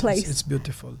obsessed with that place. It's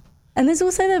beautiful. And there's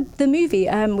also the movie,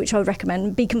 which I would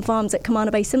recommend, Beacon Farms at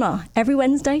Kamana Bay Cinema, every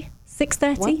Wednesday,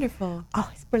 6:30. Wonderful.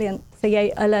 Oh, it's brilliant. So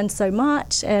I learned so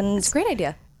much. And it's a great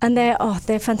idea. And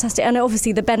they're fantastic. And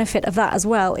obviously the benefit of that as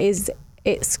well is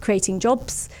it's creating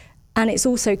jobs. And it's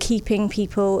also keeping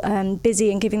people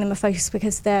busy and giving them a focus,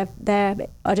 because their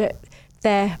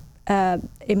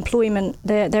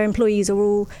employees are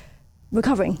all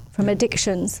recovering from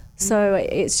addictions. So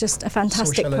it's just a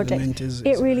fantastic Social project.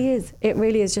 It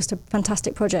really is just a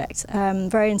fantastic project.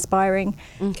 Very inspiring.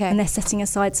 Okay. And they're setting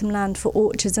aside some land for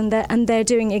orchards, and they're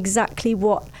doing exactly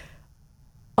what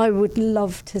I would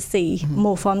love to see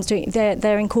more farms doing.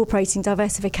 They're incorporating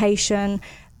diversification.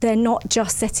 They're not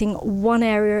just setting one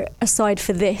area aside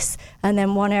for this and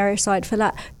then one area aside for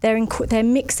that. They're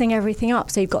mixing everything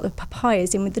up. So you've got the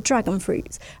papayas in with the dragon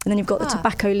fruits, and then you've got the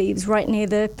tobacco leaves right near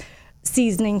the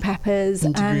seasoning peppers.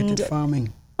 Integrated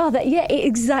farming.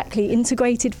 Exactly.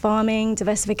 Integrated farming,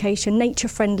 diversification,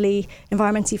 nature-friendly,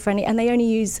 environmentally friendly. And they only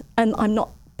use, and I'm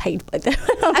not paid by them.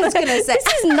 I was going to say.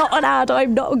 This is not an ad.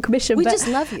 I'm not on commission. We just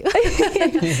love you.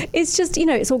 It's just,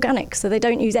 it's organic. So they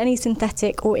don't use any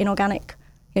synthetic or inorganic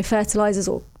fertilizers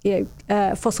or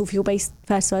fossil fuel-based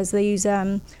fertilizers. They use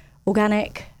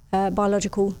organic,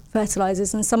 biological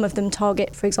fertilizers, and some of them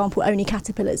target, for example, only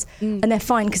caterpillars, and they're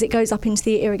fine because it goes up into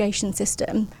the irrigation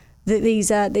system. These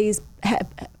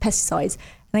pesticides,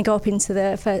 and they go up into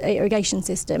the irrigation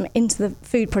system, into the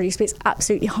food produce, but it's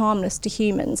absolutely harmless to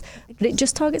humans. But it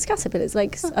just targets caterpillars. I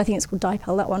think it's called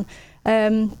dipel, that one.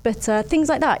 But things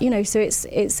like that, so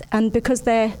it's and because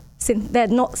they're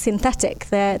not synthetic,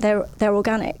 they're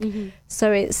organic.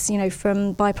 So it's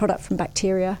from byproduct from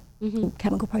bacteria,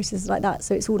 chemical processes like that.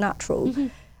 So it's all natural.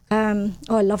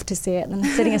 I love to see it. And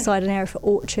they're setting aside an area for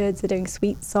orchards. They're doing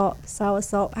sweet sop, sour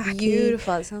sop, ackee,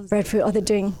 beautiful. It sounds breadfruit. They're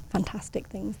doing fantastic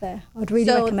things there. I'd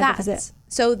really recommend a visit.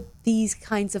 So these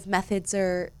kinds of methods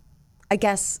are, I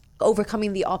guess,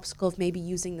 overcoming the obstacle of maybe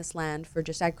using this land for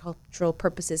just agricultural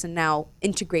purposes and now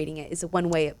integrating it is one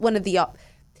of the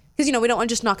because we don't want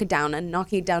to just knock it down, and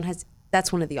knocking it down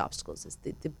that's one of the obstacles is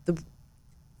the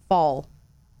fall.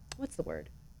 What's the word?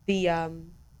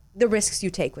 The risks you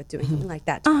take with doing something like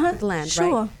that with the land,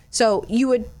 right? So you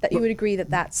would agree that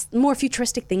that's more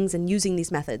futuristic things, and using these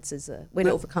methods is a way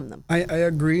to overcome them. I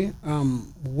agree.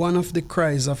 One of the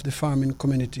cries of the farming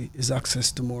community is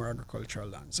access to more agricultural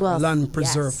land. So land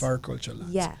preserve agricultural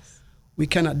land. Yes. We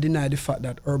cannot deny the fact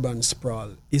that urban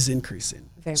sprawl is increasing.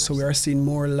 So we are seeing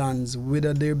more lands,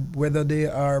 whether they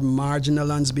are marginal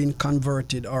lands being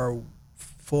converted or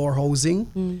for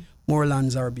housing, more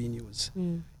lands are being used.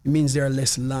 It means there are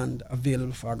less land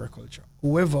available for agriculture.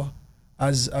 However,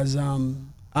 as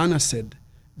Anna said,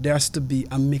 there has to be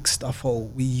a mix of how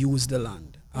we use the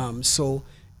land. So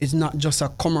it's not just a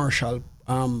commercial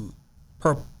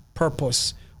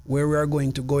purpose where we are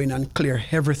going to go in and clear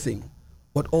everything,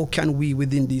 but how can we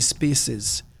within these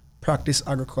spaces practice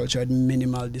agriculture at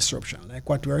minimal disruption, like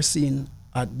what we are seeing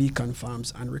at Beacon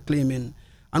Farms and reclaiming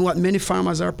and what many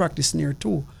farmers are practicing here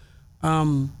too.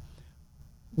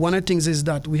 One of the things is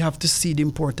that we have to see the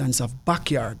importance of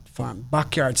backyard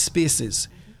spaces.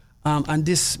 And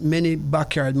this many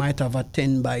backyard might have a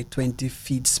 10 by 20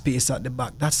 feet space at the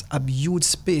back. That's a huge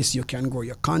space. You can grow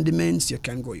your condiments, you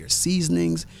can grow your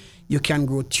seasonings, you can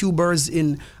grow tubers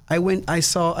in. I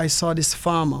saw this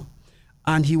farmer,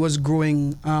 and he was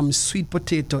growing sweet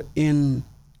potato in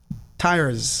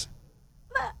tires.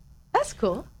 That's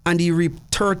cool. And he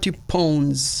reaped 30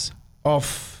 pounds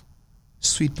of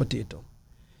sweet potato.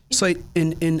 So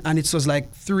and it was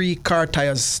like 3 car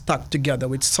tires stacked together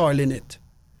with soil in it.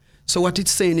 So what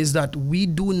it's saying is that we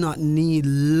do not need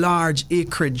large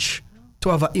acreage to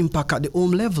have an impact at the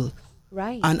home level.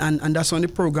 Right. And that's one of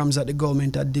the programs that the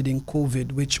government had did in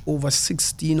COVID, which over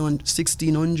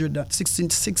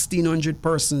 1,600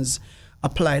 persons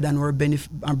applied and were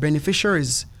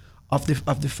beneficiaries of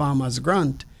the farmers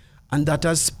grant. And that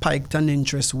has spiked an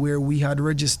interest where we had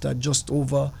registered just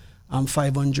over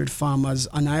 500 farmers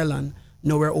on island.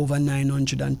 Now we're over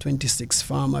 926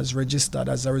 farmers registered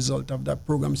as a result of that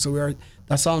program. So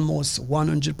that's almost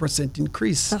 100%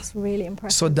 increase. That's really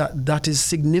impressive. So that is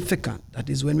significant. That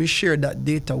is when we shared that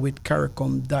data with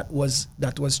CARICOM, that was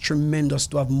tremendous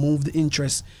to have moved the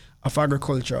interest of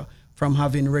agriculture from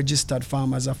having registered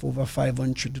farmers of over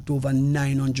 500 to over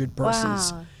 900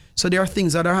 persons. Wow. So there are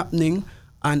things that are happening.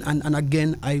 And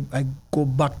again, I go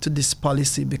back to this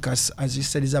policy because, as you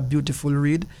said, it's a beautiful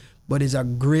read, but it's a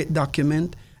great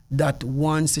document that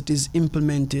once it is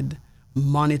implemented,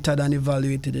 monitored and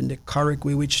evaluated in the correct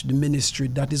way, which the ministry,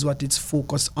 that is what it's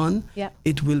focused on,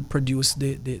 it will produce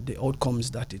the outcomes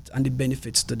that it and the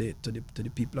benefits to the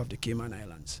people of the Cayman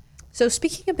Islands. So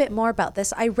speaking a bit more about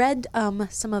this, I read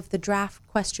some of the draft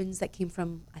questions that came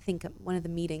from, I think, one of the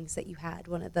meetings that you had,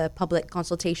 one of the public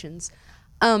consultations.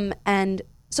 And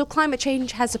so climate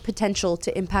change has a potential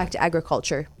to impact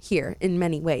agriculture here in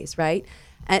many ways, right?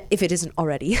 And if it isn't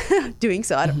already doing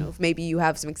so, I don't know if maybe you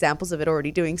have some examples of it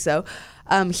already doing so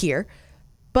here.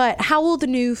 But how will the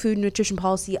new food and nutrition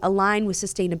policy align with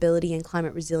sustainability and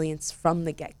climate resilience from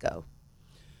the get-go?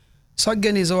 So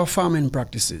again, is our farming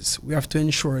practices. We have to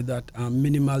ensure that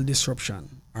minimal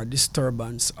disruption or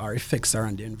disturbance or effects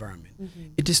around the environment.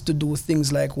 It is to do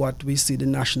things like what we see the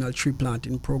National Tree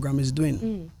Planting Program is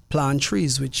doing. Plant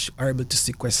trees which are able to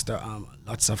sequester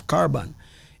lots of carbon.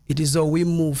 It is how we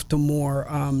move to more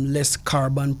less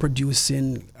carbon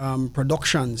producing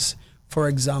productions. For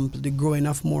example, the growing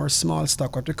of more small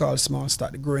stock, what we call small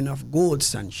stock, the growing of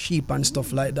goats and sheep and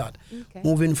stuff like that.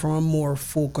 Moving from a more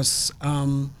focused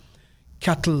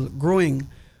cattle growing.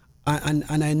 And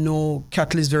I know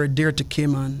cattle is very dear to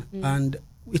Cayman, and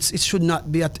it should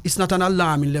not be it's not an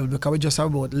alarming level because we just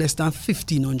have about less than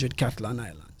 1,500 cattle on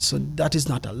island. So that is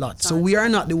not a lot. So we are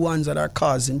not the ones that are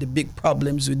causing the big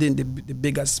problems within the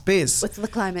bigger space. What's the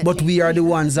climate But change? we are the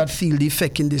ones that feel the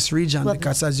effect in this region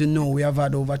because, as you know, we have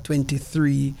had over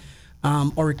 23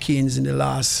 hurricanes in the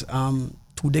last 2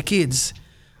 decades.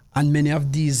 And many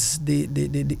of these, the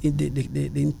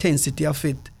intensity of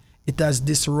it has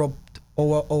disrupted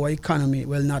our economy.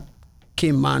 Well, not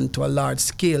Cayman to a large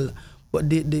scale, but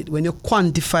when you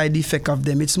quantify the effect of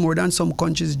them, it's more than some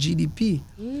countries' GDP.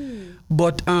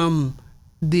 But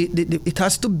it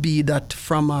has to be that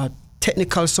from a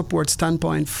technical support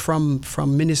standpoint, from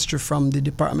ministry, from the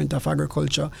Department of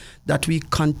Agriculture, that we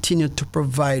continue to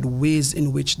provide ways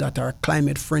in which that are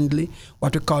climate friendly,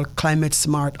 what we call climate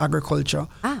smart agriculture,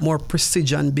 more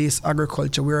precision-based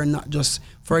agriculture. We are not just,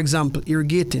 for example,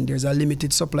 irrigating. There's a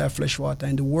limited supply of fresh water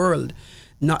in the world.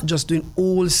 Not just doing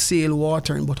wholesale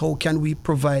watering, but how can we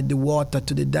provide the water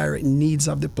to the direct needs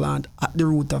of the plant at the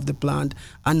root of the plant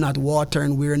and not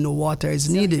watering where no water is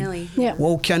needed?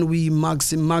 How can we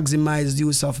maximize the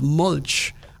use of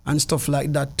mulch and stuff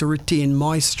like that to retain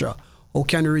moisture? How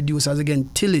can we reduce, as again,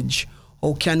 tillage?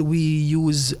 How can we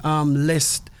use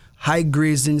less high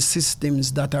grazing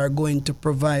systems that are going to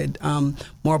provide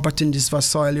more opportunities for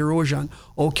soil erosion?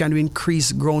 Or can we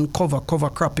increase ground cover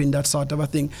cropping, that sort of a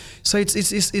thing? So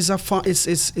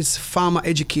it's farmer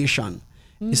education.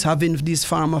 It's having these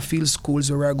farmer field schools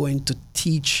where we're going to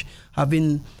teach,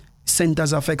 having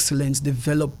centers of excellence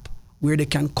develop where they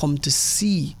can come to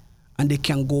see and they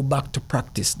can go back to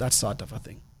practice, that sort of a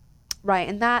thing. Right,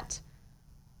 and that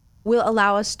will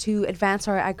allow us to advance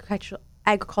our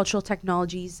agricultural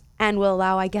technologies and will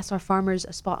allow, I guess, our farmers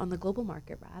a spot on the global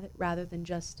market rather than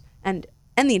just and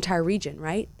the entire region,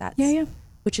 right? That's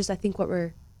which is, I think, what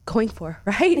we're going for,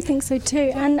 right? I think so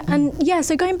too. And yeah,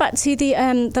 so going back to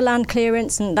the land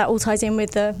clearance, and that all ties in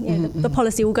with the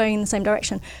policy all going in the same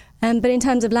direction. But in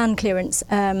terms of land clearance,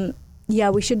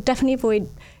 we should definitely avoid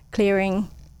clearing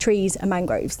trees and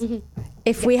mangroves.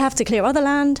 If we have to clear other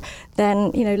land,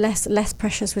 then less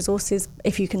precious resources,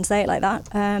 if you can say it like that,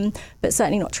 but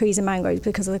certainly not trees and mangroves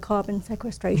because of the carbon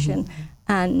sequestration,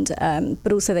 and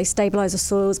but also they stabilise the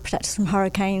soils, protect us from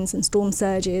hurricanes and storm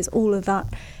surges, all of that.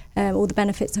 All the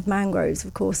benefits of mangroves,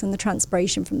 of course, and the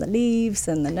transpiration from the leaves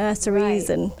and the nurseries,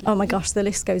 and oh my gosh, the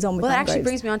list goes on with mangroves. Well, that actually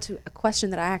brings me on to a question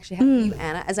that I actually have for you,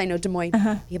 Anna, as I know Demoy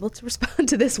be able to respond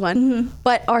to this one.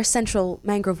 But our central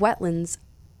mangrove wetlands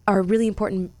are a really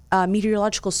important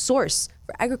meteorological source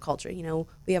for agriculture.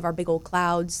 We have our big old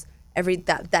clouds,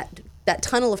 that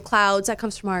tunnel of clouds that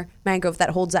comes from our mangrove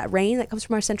that holds that rain, that comes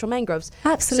from our central mangroves.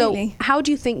 Absolutely. So how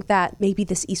do you think that maybe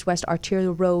this east-west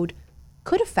arterial road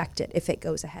could affect it if it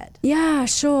goes ahead? Yeah,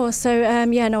 sure. So, I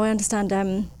understand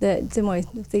the Demoy.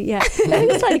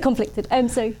 It's slightly conflicted.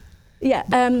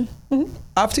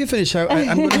 After you finish,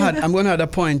 I'm going to add a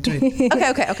point to it.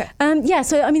 Okay.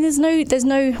 So, I mean, there's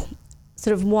no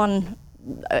sort of one,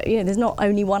 there's not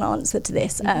only one answer to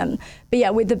this. But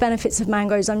yeah, with the benefits of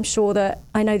mangroves, I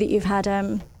know that you've had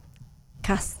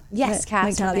Cass. Yes,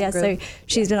 Cass. So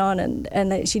she's been on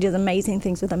and she does amazing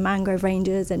things with the mangrove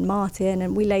rangers and Martin,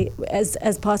 and we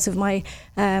as part of my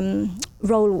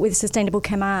role with Sustainable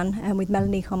Keman and with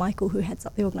Melanie Carmichael, who heads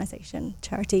up the organisation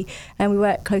charity, and we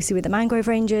work closely with the mangrove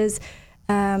rangers,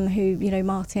 who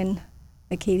Martin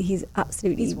Akili, he's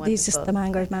just the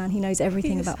mangrove man. He knows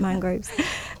everything about mangroves,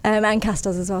 and Cass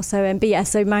does as well. So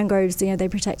so mangroves, they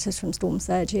protect us from storm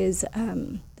surges,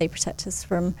 they protect us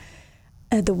from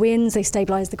the winds, they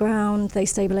stabilise the ground, they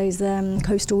stabilise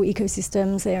coastal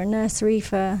ecosystems. They are a nursery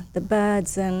for the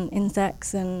birds and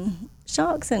insects and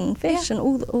sharks and fish and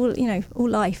all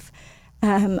life.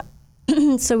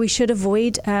 So we should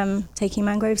avoid taking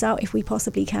mangroves out if we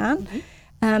possibly can.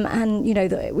 And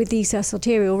with the East-West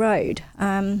Arterial Road,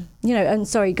 and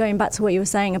going back to what you were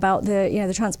saying about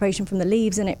the transpiration from the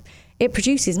leaves, and it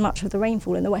produces much of the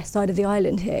rainfall in the west side of the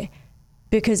island here,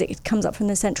 because it comes up from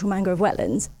the central mangrove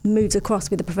wetlands, moves across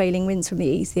with the prevailing winds from the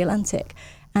east, the Atlantic,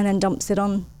 and then dumps it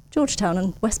on Georgetown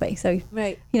and West Bay. So,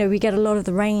 we get a lot of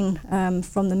the rain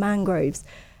from the mangroves.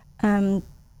 If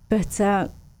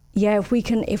we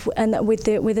can, with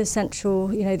the central,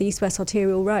 the East-West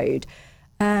Arterial Road,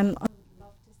 I would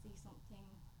love to see something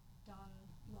done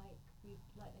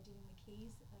like they did in the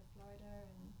Keys of Florida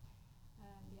and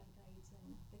the Everglades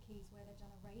and the Keys, where they've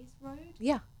done a raised road.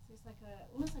 Yeah.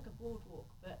 It's almost like a boardwalk,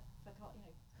 but for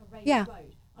a raised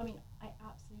road. I mean, I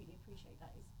absolutely appreciate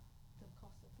that. The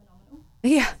costs are phenomenal.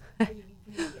 Yeah. Really,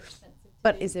 really expensive.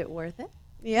 But is it worth it?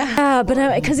 Yeah,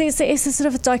 but because it's a sort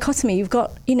of a dichotomy. You've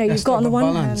got on the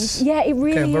one hand, it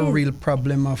really is a real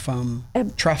problem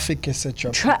of traffic,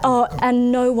 etc.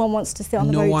 And no one wants to sit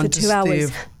on the road for 2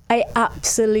 hours. I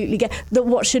absolutely get that.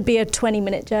 What should be a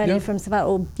 20-minute journey from Savannah,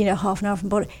 or half an hour from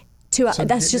Body. 2 hours.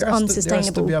 That's just unsustainable. There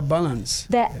has to be a balance.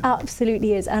 There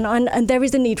absolutely is, and there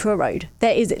is a need for a road.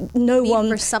 There is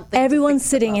everyone's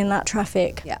sitting in that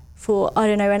traffic for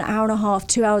an hour and a half,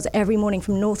 2 hours every morning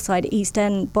from North Side, East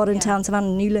End, Bodden Town, Savannah,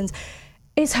 Newlands.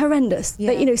 It's horrendous.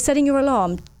 But setting your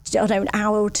alarm, an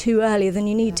hour or two earlier than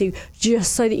you need to,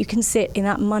 just so that you can sit in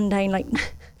that mundane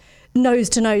nose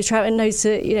to nose traffic, nose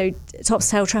to top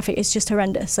tail traffic. It's just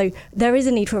horrendous. So there is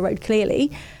a need for a road, clearly.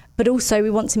 But also we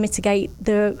want to mitigate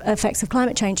the effects of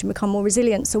climate change and become more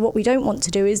resilient. So what we don't want to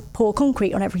do is pour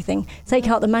concrete on everything, take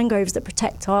out the mangroves that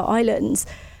protect our islands,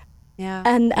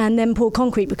 and then pour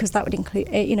concrete, because that would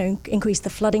increase the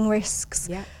flooding risks.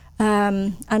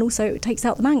 And also it takes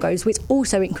out the mangroves, which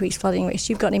also increase flooding risks.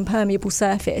 You've got an impermeable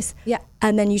surface,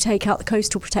 and then you take out the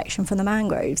coastal protection from the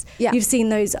mangroves. You've seen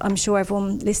those, I'm sure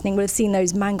everyone listening will have seen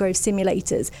those mangrove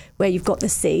simulators where you've got the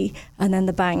sea and then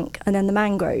the bank and then the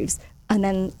mangroves and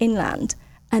then inland.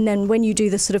 And then when you do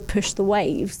the sort of push the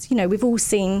waves, we've all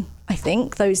seen, I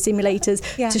think, those simulators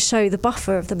to show the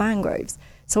buffer of the mangroves.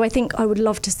 So I think I would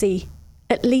love to see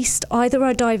at least either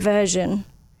a diversion,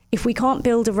 if we can't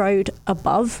build a road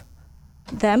above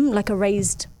them, like a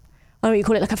raised, I don't know what you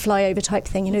call it, like a flyover type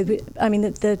thing,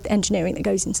 the engineering that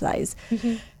goes into that is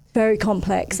very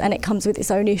complex, and it comes with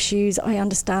its own issues. I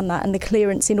understand that, and the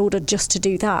clearance in order just to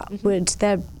do that would,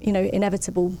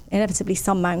 inevitably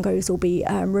some mangroves will be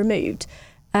removed.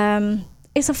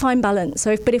 It's a fine balance.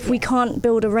 So, if we can't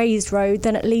build a raised road,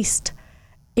 then at least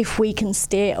if we can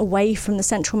steer away from the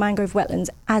central mangrove wetlands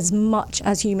as much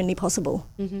as humanly possible.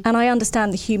 And I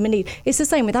understand the human need. It's the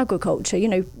same with agriculture.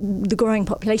 The growing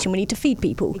population, we need to feed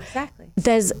people. Exactly.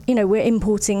 There's, we're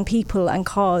importing people and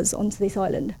cars onto this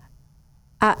island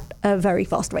at a very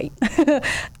fast rate.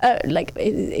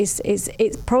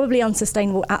 It's probably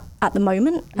unsustainable at the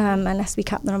moment, unless we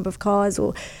cap the number of cars.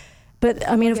 But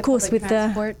I mean, of course, with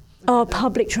transport. Oh,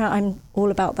 public transport, I'm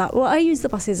all about that. Well, I use the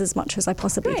buses as much as I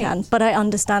possibly can, but I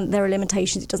understand there are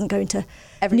limitations. It doesn't go into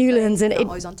Newlands. And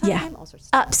always on time, all sorts of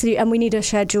stuff. Absolutely. And we need a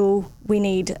schedule. We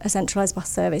need a centralised bus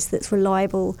service that's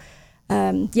reliable.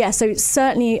 So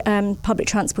certainly public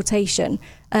transportation.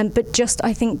 But just,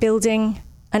 I think, building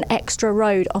an extra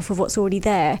road off of what's already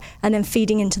there and then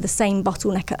feeding into the same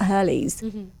bottleneck at Hurley's,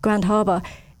 Grand Harbour.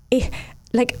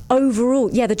 Overall,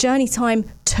 the journey time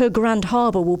to Grand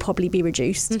Harbour will probably be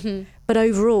reduced. But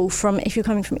overall, if you're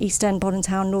coming from East End, Bodden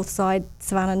Town, North Side,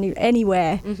 Savannah,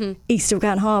 anywhere east of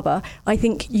Grand Harbour, I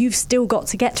think you've still got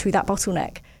to get through that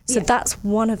bottleneck. So that's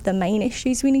one of the main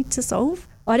issues we need to solve.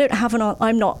 I don't have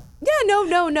I'm not.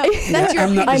 No. That's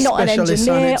I'm not an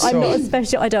engineer. I'm not a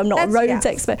specialist. I'm not a roads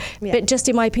expert. Yeah. But just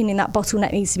in my opinion, that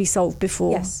bottleneck needs to be solved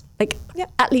before. Yes.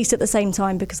 At least at the same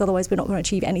time, because otherwise we're not going to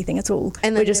achieve anything at all.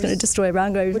 And we're just going to destroy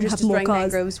mangroves and have more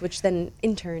cars. Mangroves, which then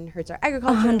in turn hurts our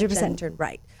agriculture. 100%.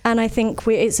 Right. And I think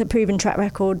it's a proven track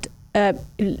record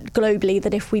globally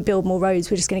that if we build more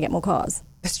roads, we're just going to get more cars.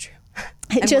 That's true.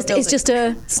 It's just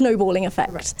a snowballing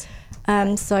effect. Right.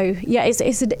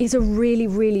 It's a really,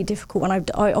 really difficult one.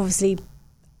 I obviously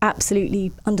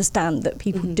absolutely understand that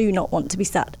people do not want to be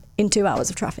sat in 2 hours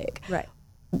of traffic. Right.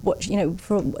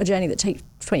 For a journey that takes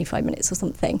 25 minutes or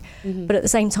something. But at the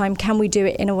same time, can we do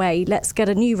it in a way, let's get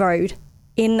a new road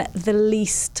in the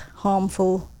least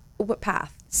harmful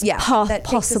path path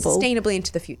possible. Sustainably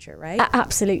into the future, right?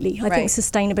 Absolutely. I think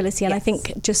sustainability, and I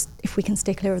think just if we can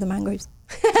stay clear of the mangroves.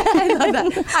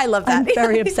 I love that. I'm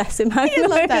very obsessed with mangroves. I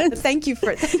love that. Thank you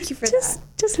for that.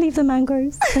 Just leave the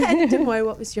mangroves. Demoy,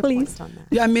 what was your point on that?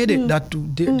 Yeah, I made it that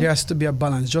there has to be a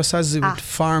balance, just as with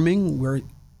farming, where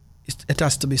it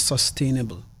has to be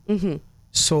sustainable.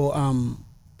 So,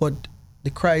 but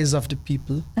the cries of the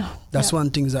people, that's one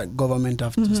thing that government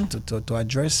have to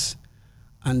address,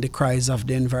 and the cries of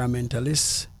the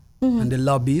environmentalists and the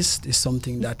lobbyists is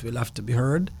something that will have to be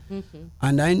heard.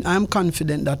 And I'm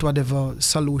confident that whatever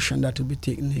solution that will be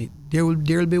taken, there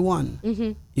will be one.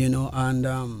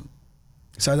 And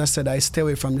so as I said, I stay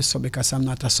away from this subject because I'm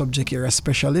not a subject area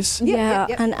specialist.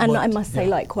 And I must say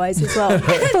likewise as well.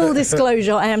 Full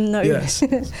disclosure, I am no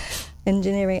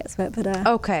engineering expert, but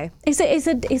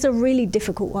it's a really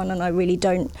difficult one, and I really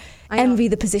don't envy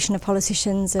the position of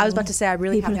politicians. I was about to say, I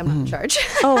really happy I'm not in charge.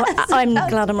 I'm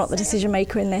glad I'm not the decision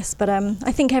maker in this, but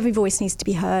I think every voice needs to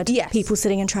be heard. People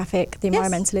sitting in traffic, the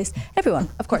environmentalists, everyone.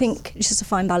 Of course. I think it's just a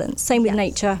fine balance. Same with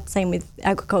nature, same with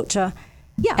agriculture.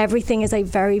 Everything is a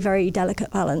very, very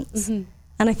delicate balance. And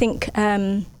I think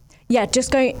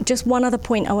just one other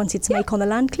point I wanted to make on the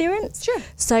land clearance. Sure.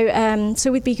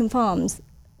 So with Beacon Farms,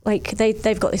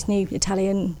 they've got this new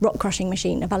Italian rock crushing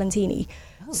machine, a Valentini.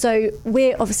 So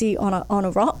we're obviously on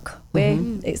a rock.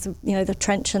 It's the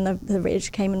trench and the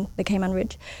ridge, the Cayman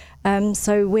Ridge.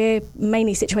 So we're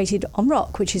mainly situated on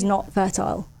rock, which is not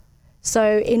fertile.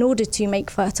 So in order to make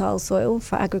fertile soil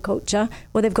for agriculture,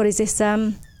 what they've got is this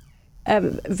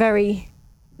very,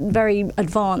 very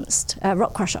advanced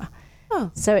rock crusher.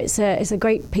 So it's a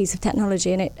great piece of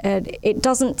technology, and it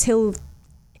doesn't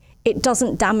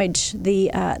damage the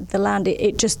land.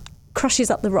 It just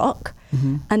crushes up the rock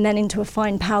and then into a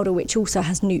fine powder, which also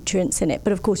has nutrients in it.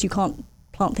 But of course, you can't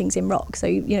plant things in rock. So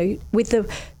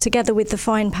together with the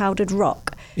fine powdered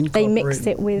rock, they mix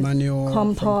it with manure,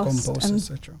 compost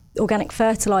and organic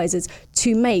fertilizers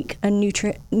to make a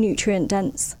nutrient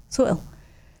dense soil.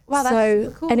 Wow, that's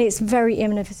super cool. And it's very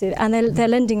innovative, and they're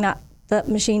lending that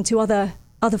machine to other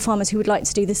farmers who would like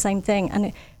to do the same thing.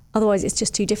 And otherwise, it's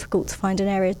just too difficult to find an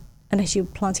area unless you're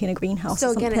planting in a greenhouse. So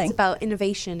or something. Again, it's about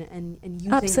innovation and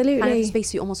using Absolutely. kind of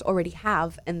space you almost already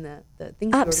have and the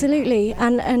things. Absolutely, you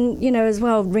already have. and as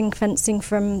well, ring fencing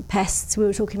from pests. We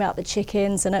were talking about the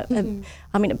chickens, and at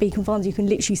Beacon Farms, you can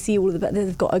literally see all of the.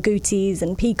 They've got agoutis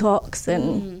and peacocks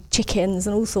and chickens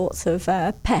and all sorts of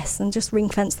pests, and just ring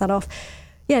fence that off.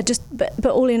 But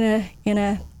all in a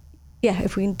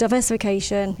if we can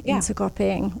diversification,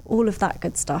 intercropping, all of that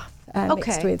good stuff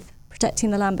mixed with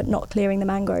protecting the land but not clearing the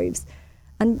mangroves,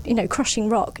 and crushing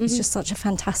rock is just such a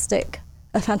fantastic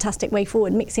way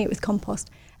forward. Mixing it with compost,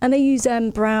 and they use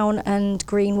brown and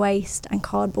green waste and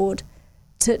cardboard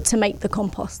to make the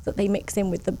compost that they mix in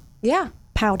with the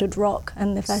powdered rock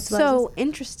and the fertilizers. So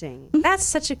interesting. That's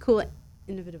such a cool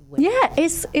innovative way.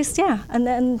 It's and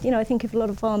then I think if a lot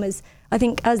of farmers, I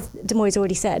think as Demoy's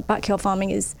already said, backyard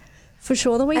farming is for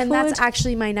sure the way forward. And that's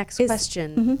actually my next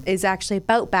question is actually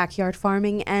about backyard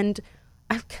farming. And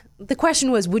the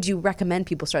question was, would you recommend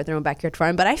people start their own backyard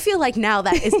farm? But I feel like now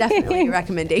that is definitely a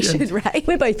recommendation, right?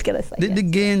 We're both going to say the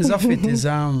gains of it is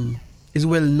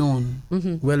well known,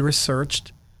 well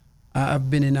researched, I've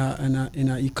been in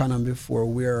a economy before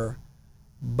where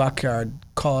backyard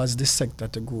caused the sector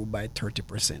to grow by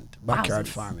 30%. Backyard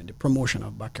farming, the promotion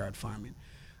of backyard farming.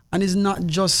 And it's not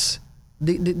just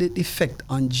the effect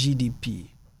on GDP,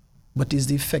 but it's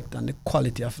the effect on the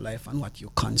quality of life and what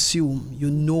you consume. You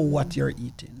know what you're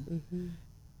eating.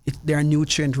 They are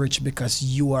nutrient rich because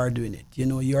you are doing it. You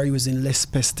know, you are using less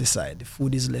pesticide. The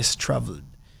food is less traveled.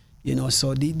 You know,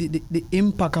 so the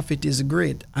impact of it is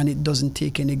great, and it doesn't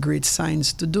take any great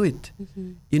science to do it.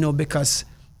 You know, because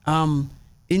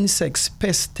insects,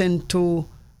 pests tend to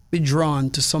be drawn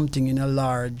to something in a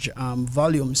large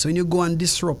volume. So when you go and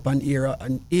disrupt an area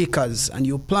and acres and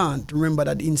you plant, remember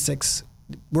that insects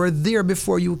were there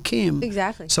before you came.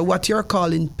 Exactly. So what you're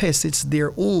calling pests, it's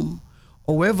their home.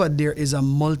 However, there is a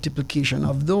multiplication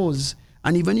of those.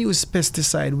 And even use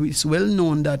pesticide, it's well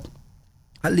known that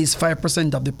at least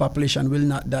 5% of the population will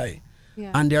not die.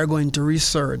 Yeah. And they are going to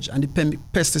resurge. And the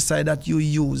pesticide that you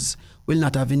use will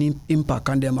not have any impact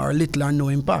on them, or little or no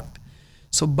impact.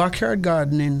 So backyard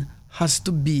gardening has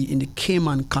to be, in the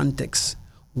Cayman context,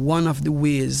 one of the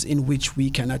ways in which we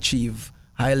can achieve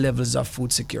high levels of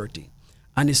food security.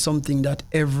 And it's something that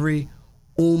every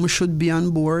home should be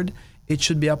on board. It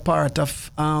should be a part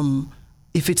of,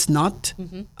 if it's not,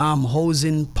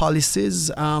 housing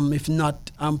policies. If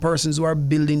not, persons who are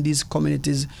building these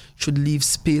communities should leave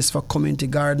space for community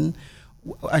garden.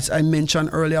 As I mentioned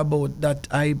earlier about that,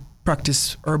 I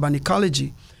practice urban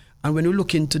ecology. And when you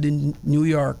look into the New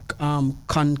York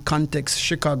context,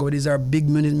 Chicago, these are big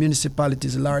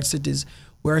municipalities, large cities,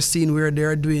 we're seeing where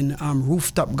they're doing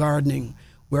rooftop gardening.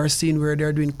 We're seeing where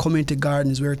they're doing community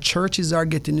gardens, where churches are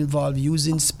getting involved,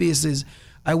 using spaces.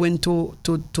 I went to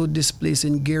this place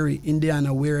in Gary,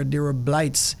 Indiana, where there were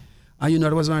blights. And you know,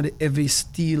 it was one of the heavy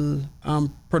steel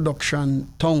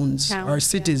production towns or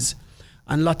cities. Yeah.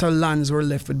 And a lot of lands were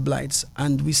left with blights.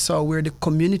 And we saw where the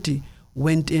community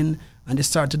went in and they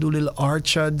started to do little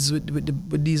orchards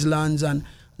with these lands, and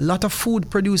a lot of food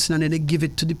producing, and then they give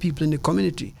it to the people in the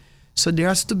community. So there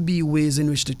has to be ways in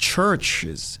which the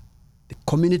churches, the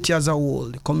community as a whole,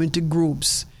 the community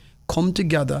groups come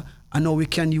together, and now we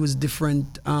can use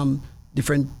different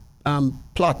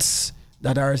plots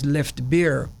that are left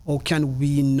bare. How can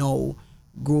we now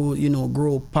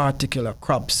grow particular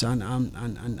crops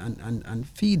and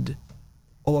feed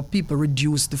our people,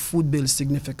 reduce the food bill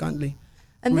significantly?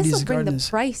 And this will bring the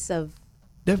price of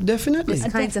definitely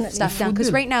these kinds of stuff down.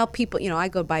 Because right now, people, I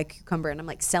go buy a cucumber and I'm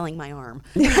like selling my arm,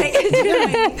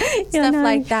 right? Stuff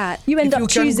like that. You end up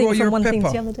choosing from one thing to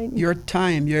the other, don't you? Your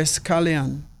thyme, your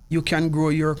scallion. You can grow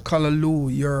your callaloo,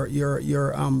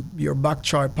 your bok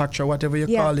choy, pak choy, whatever you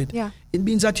call it. Yeah. It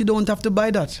means that you don't have to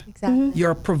buy that. Exactly.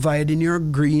 You're providing your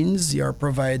greens. You're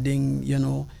providing,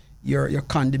 your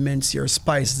condiments, your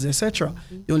spices, etc.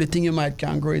 The only thing you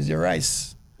can't grow is your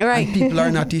rice. Right. And people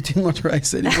are not eating much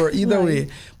rice anymore either way.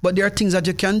 But there are things that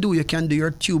you can do. You can do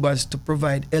your tubers to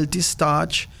provide healthy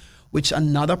starch, which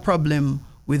another problem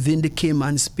within the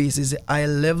Cayman space is the high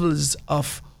levels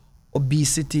of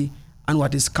obesity and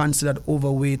what is considered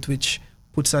overweight, which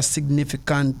puts a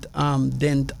significant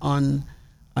dent on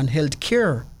health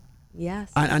care.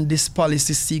 Yes. And this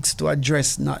policy seeks to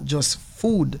address not just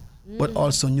food, but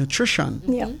also nutrition.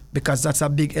 Yeah. Because that's a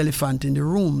big elephant in the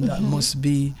room that must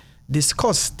be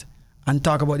discussed and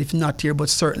talk about, if not here, but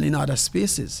certainly in other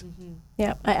spaces.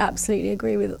 Yeah, I absolutely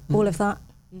agree with all of that.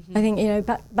 I think,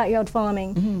 backyard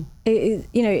farming,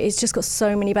 it's just got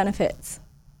so many benefits.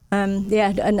 And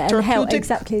health,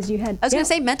 exactly as you had. I was going to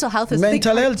say mental health is mental a big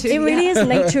part health. too. It really is.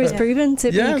 Nature is proven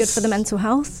to be good for the mental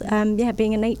health.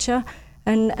 Being in nature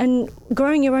and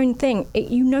growing your own thing.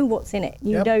 You know what's in it.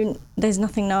 There's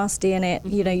nothing nasty in it.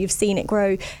 You've seen it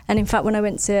grow. And in fact, when I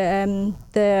went to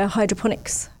the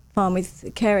hydroponics farm with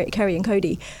Kerry and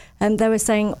Cody, they were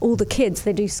saying all the kids,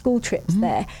 they do school trips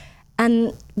there.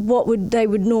 And they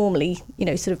would normally,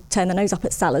 sort of turn their nose up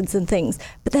at salads and things,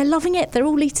 but they're loving it. They're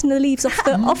all eating the leaves off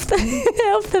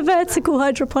the vertical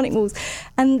hydroponic walls,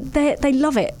 and they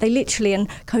love it. They literally, and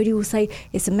Cody will say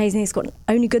it's amazing. It's got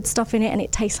only good stuff in it, and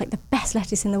it tastes like the best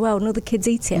lettuce in the world. And all the kids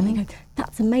eat it, and they go,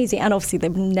 "That's amazing." And obviously, they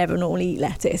would never normally eat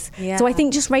lettuce. Yeah. So I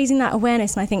think just raising that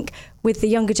awareness, and I think with the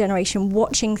younger generation,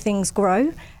 watching things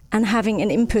grow and having an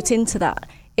input into that.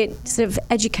 It sort of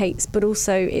educates, but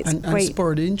also it's great. And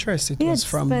spur the interest. It was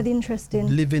from spur the interest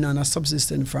in living on a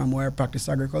subsistence farm where I practice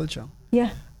agriculture.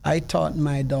 Yeah. I taught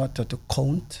my daughter to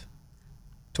count,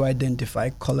 to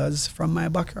identify colors from my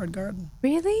backyard garden.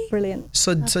 Really? Brilliant.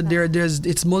 So there's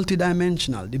it's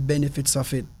multidimensional. The benefits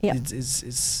of it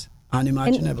is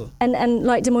unimaginable. And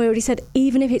like Demoy already said,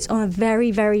 even if it's on a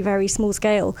very, very, very small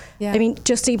scale, I mean,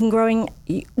 just even growing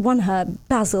one herb,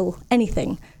 basil,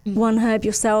 anything, one herb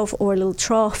yourself or a little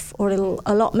trough or a little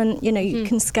allotment, you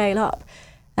can scale up.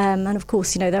 And of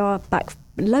course, there are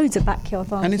loads of backyard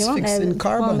farms. And it's fixed in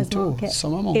carbon too.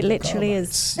 Some amount it literally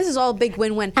is. This is all a big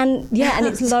win-win. And and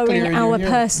it's lowering our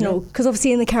personal, because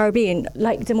obviously in the Caribbean,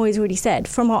 like Demoy's already said,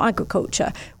 from our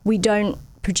agriculture, we don't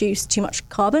produce too much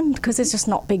carbon because there's just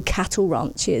not big cattle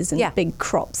ranches and big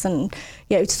crops and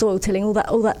soil tilling, all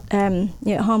that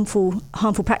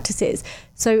harmful practices.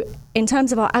 So in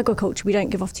terms of our agriculture, we don't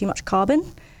give off too much carbon.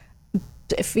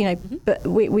 But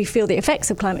we feel the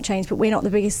effects of climate change, but we're not the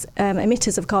biggest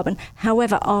emitters of carbon.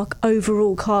 However, our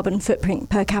overall carbon footprint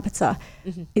per capita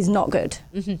is not good.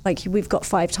 Like we've got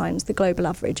 5 times the global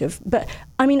average of. But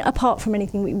I mean, apart from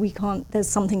anything, we can't. There's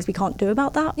some things we can't do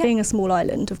about that. Being a small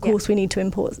island, of course, we need to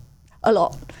import a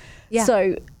lot. Yeah.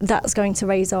 So that's going to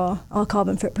raise our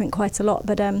carbon footprint quite a lot.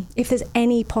 But if there's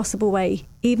any possible way,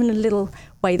 even a little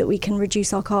way that we can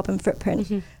reduce our carbon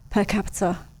footprint per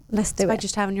capita, let's do it. By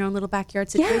just having your own little backyard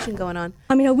situation going on.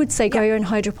 I mean, I would say grow your own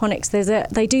hydroponics.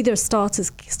 They do their starter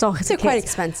They're kits. quite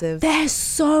expensive. They're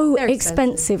so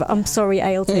expensive. I'm sorry,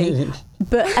 ALT.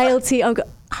 But ALT, I've got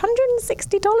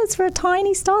 $160 for a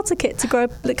tiny starter kit to grow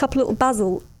a couple little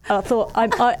basil. I thought,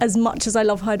 as much as I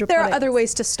love hydroponics, there are other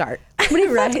ways to start. But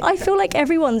in fact, I feel like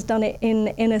everyone's done it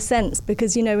in a sense,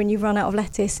 because when you run out of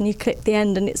lettuce and you clip the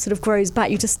end and it sort of grows back,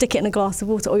 you just stick it in a glass of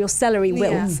water, or your celery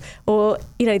wilts, or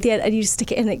the end, and you just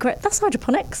stick it in. That's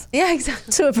hydroponics. Yeah,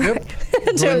 exactly. To a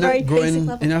very growing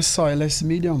in a soilless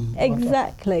medium.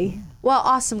 Exactly. Well,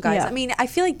 awesome, guys. Yeah. I mean, I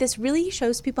feel like this really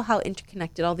shows people how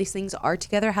interconnected all these things are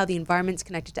together, how the environment's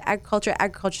connected to agriculture.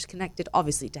 Agriculture's connected,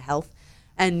 obviously, to health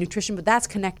and nutrition, but that's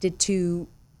connected to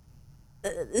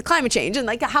climate change, and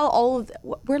like how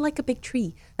we're like a big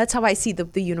tree. That's how I see the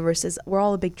universe is. We're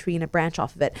all a big tree and a branch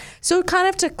off of it. So kind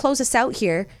of to close us out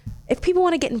here, if people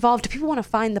want to get involved, if people want to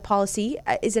find the policy,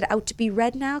 is it out to be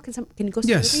read now? Can you go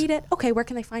read it? Okay, where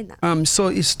can they find that? So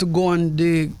it's to go on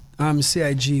the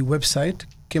CIG website,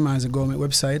 Cayman as a government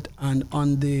website, and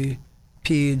on the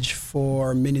page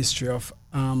for Ministry of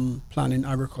Planning,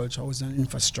 Agriculture, Housing and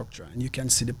Infrastructure, and you can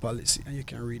see the policy and you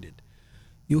can read it.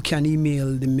 You can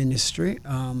email the ministry.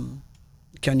 You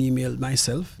can email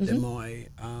myself,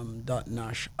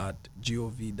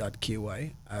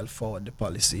 demoy.nash@gov.ky. I'll forward the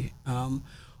policy.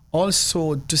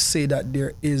 Also, to say that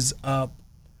there is a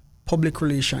public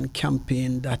relation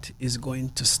campaign that is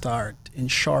going to start in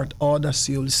short order,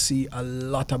 so you'll see a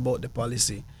lot about the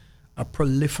policy, a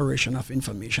proliferation of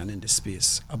information in the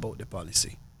space about the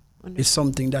policy. Wonderful. It's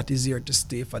something that is here to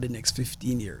stay for the next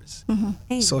 15 years.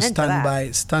 So stand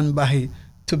by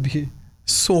to be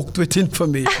soaked with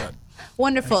information.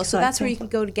 Wonderful. So that's where you can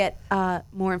go to get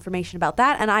more information about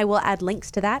that. And I will add links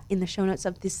to that in the show notes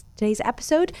of today's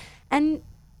episode. And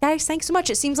guys, thanks so much.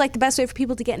 It seems like the best way for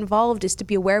people to get involved is to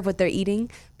be aware of what they're eating,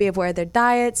 be aware of their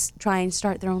diets, try and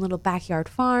start their own little backyard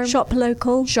farm. Shop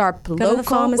local, which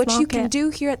market. You can do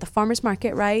here at the farmers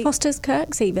market, right? Foster's,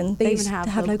 Kirk's even. They even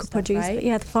have local produce. Right? But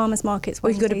yeah, the farmers markets.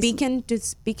 Or you can go to Beacon.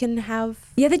 Does Beacon have?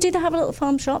 Yeah, they do. They have a little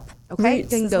farm shop. Okay, you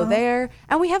can go there.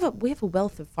 And we have a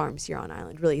wealth of farms here on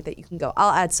island, really, that you can go.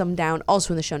 I'll add some down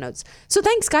also in the show notes. So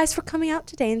thanks, guys, for coming out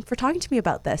today and for talking to me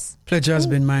about this. Pleasure has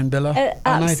been mine, Bella.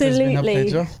 Absolutely. Has been a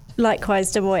pleasure.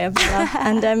 Likewise, Demoy.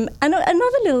 And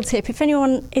another little tip, if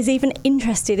anyone is even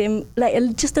interested in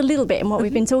just a little bit in what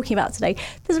we've been talking about today,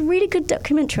 there's a really good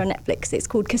documentary on Netflix. It's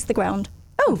called Kiss the Ground.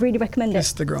 Oh, I'd really recommend it.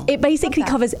 Kiss the Ground. It basically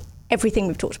covers everything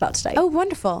we've talked about today. Oh,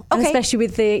 wonderful. Okay. And especially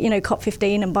with the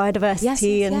COP15 and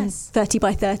biodiversity and 30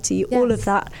 by 30, all of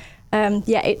that.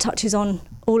 It touches on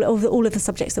all of the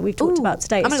subjects that we've talked about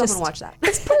today. I'm going to go and watch that.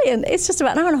 It's brilliant. It's just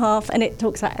about an hour and a half, and it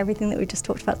talks about everything that we've just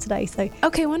talked about today. So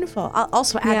okay, wonderful. I'll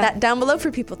also add that down below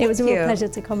for people. It was a real pleasure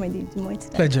to come with you, Demoy,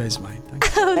 today. Pleasure is mine.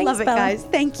 Thank you. I love it, guys.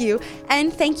 Thank you.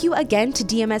 And thank you again to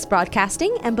DMS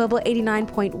Broadcasting and Bubble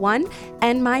 89.1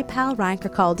 and my pal Ryan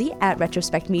Kirkaldy at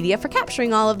Retrospect Media for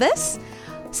capturing all of this.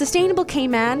 Sustainable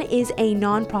Cayman is a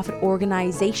non-profit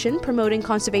organization promoting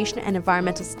conservation and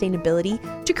environmental sustainability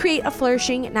to create a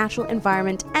flourishing natural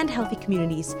environment and healthy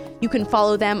communities. You can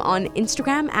follow them on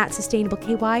Instagram at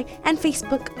SustainableKY and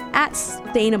Facebook at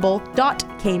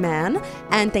sustainable.cayman.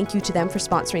 And thank you to them for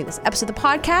sponsoring this episode of the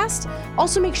podcast.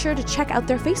 Also, make sure to check out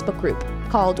their Facebook group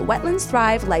called Wetlands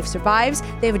Thrive, Life Survives.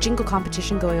 They have a jingle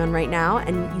competition going on right now,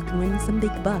 and you can win some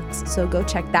big bucks. So go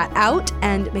check that out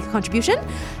and make a contribution.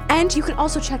 And you can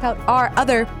also check out our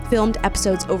other filmed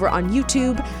episodes over on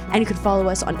YouTube, and you can follow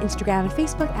us on Instagram and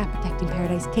Facebook at Protecting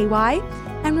Paradise KY.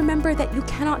 And remember that you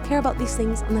cannot care about these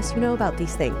things unless you know about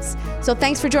these things. So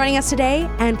thanks for joining us today,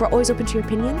 and we're always open to your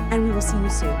opinion, and we will see you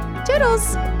soon.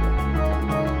 Toodles!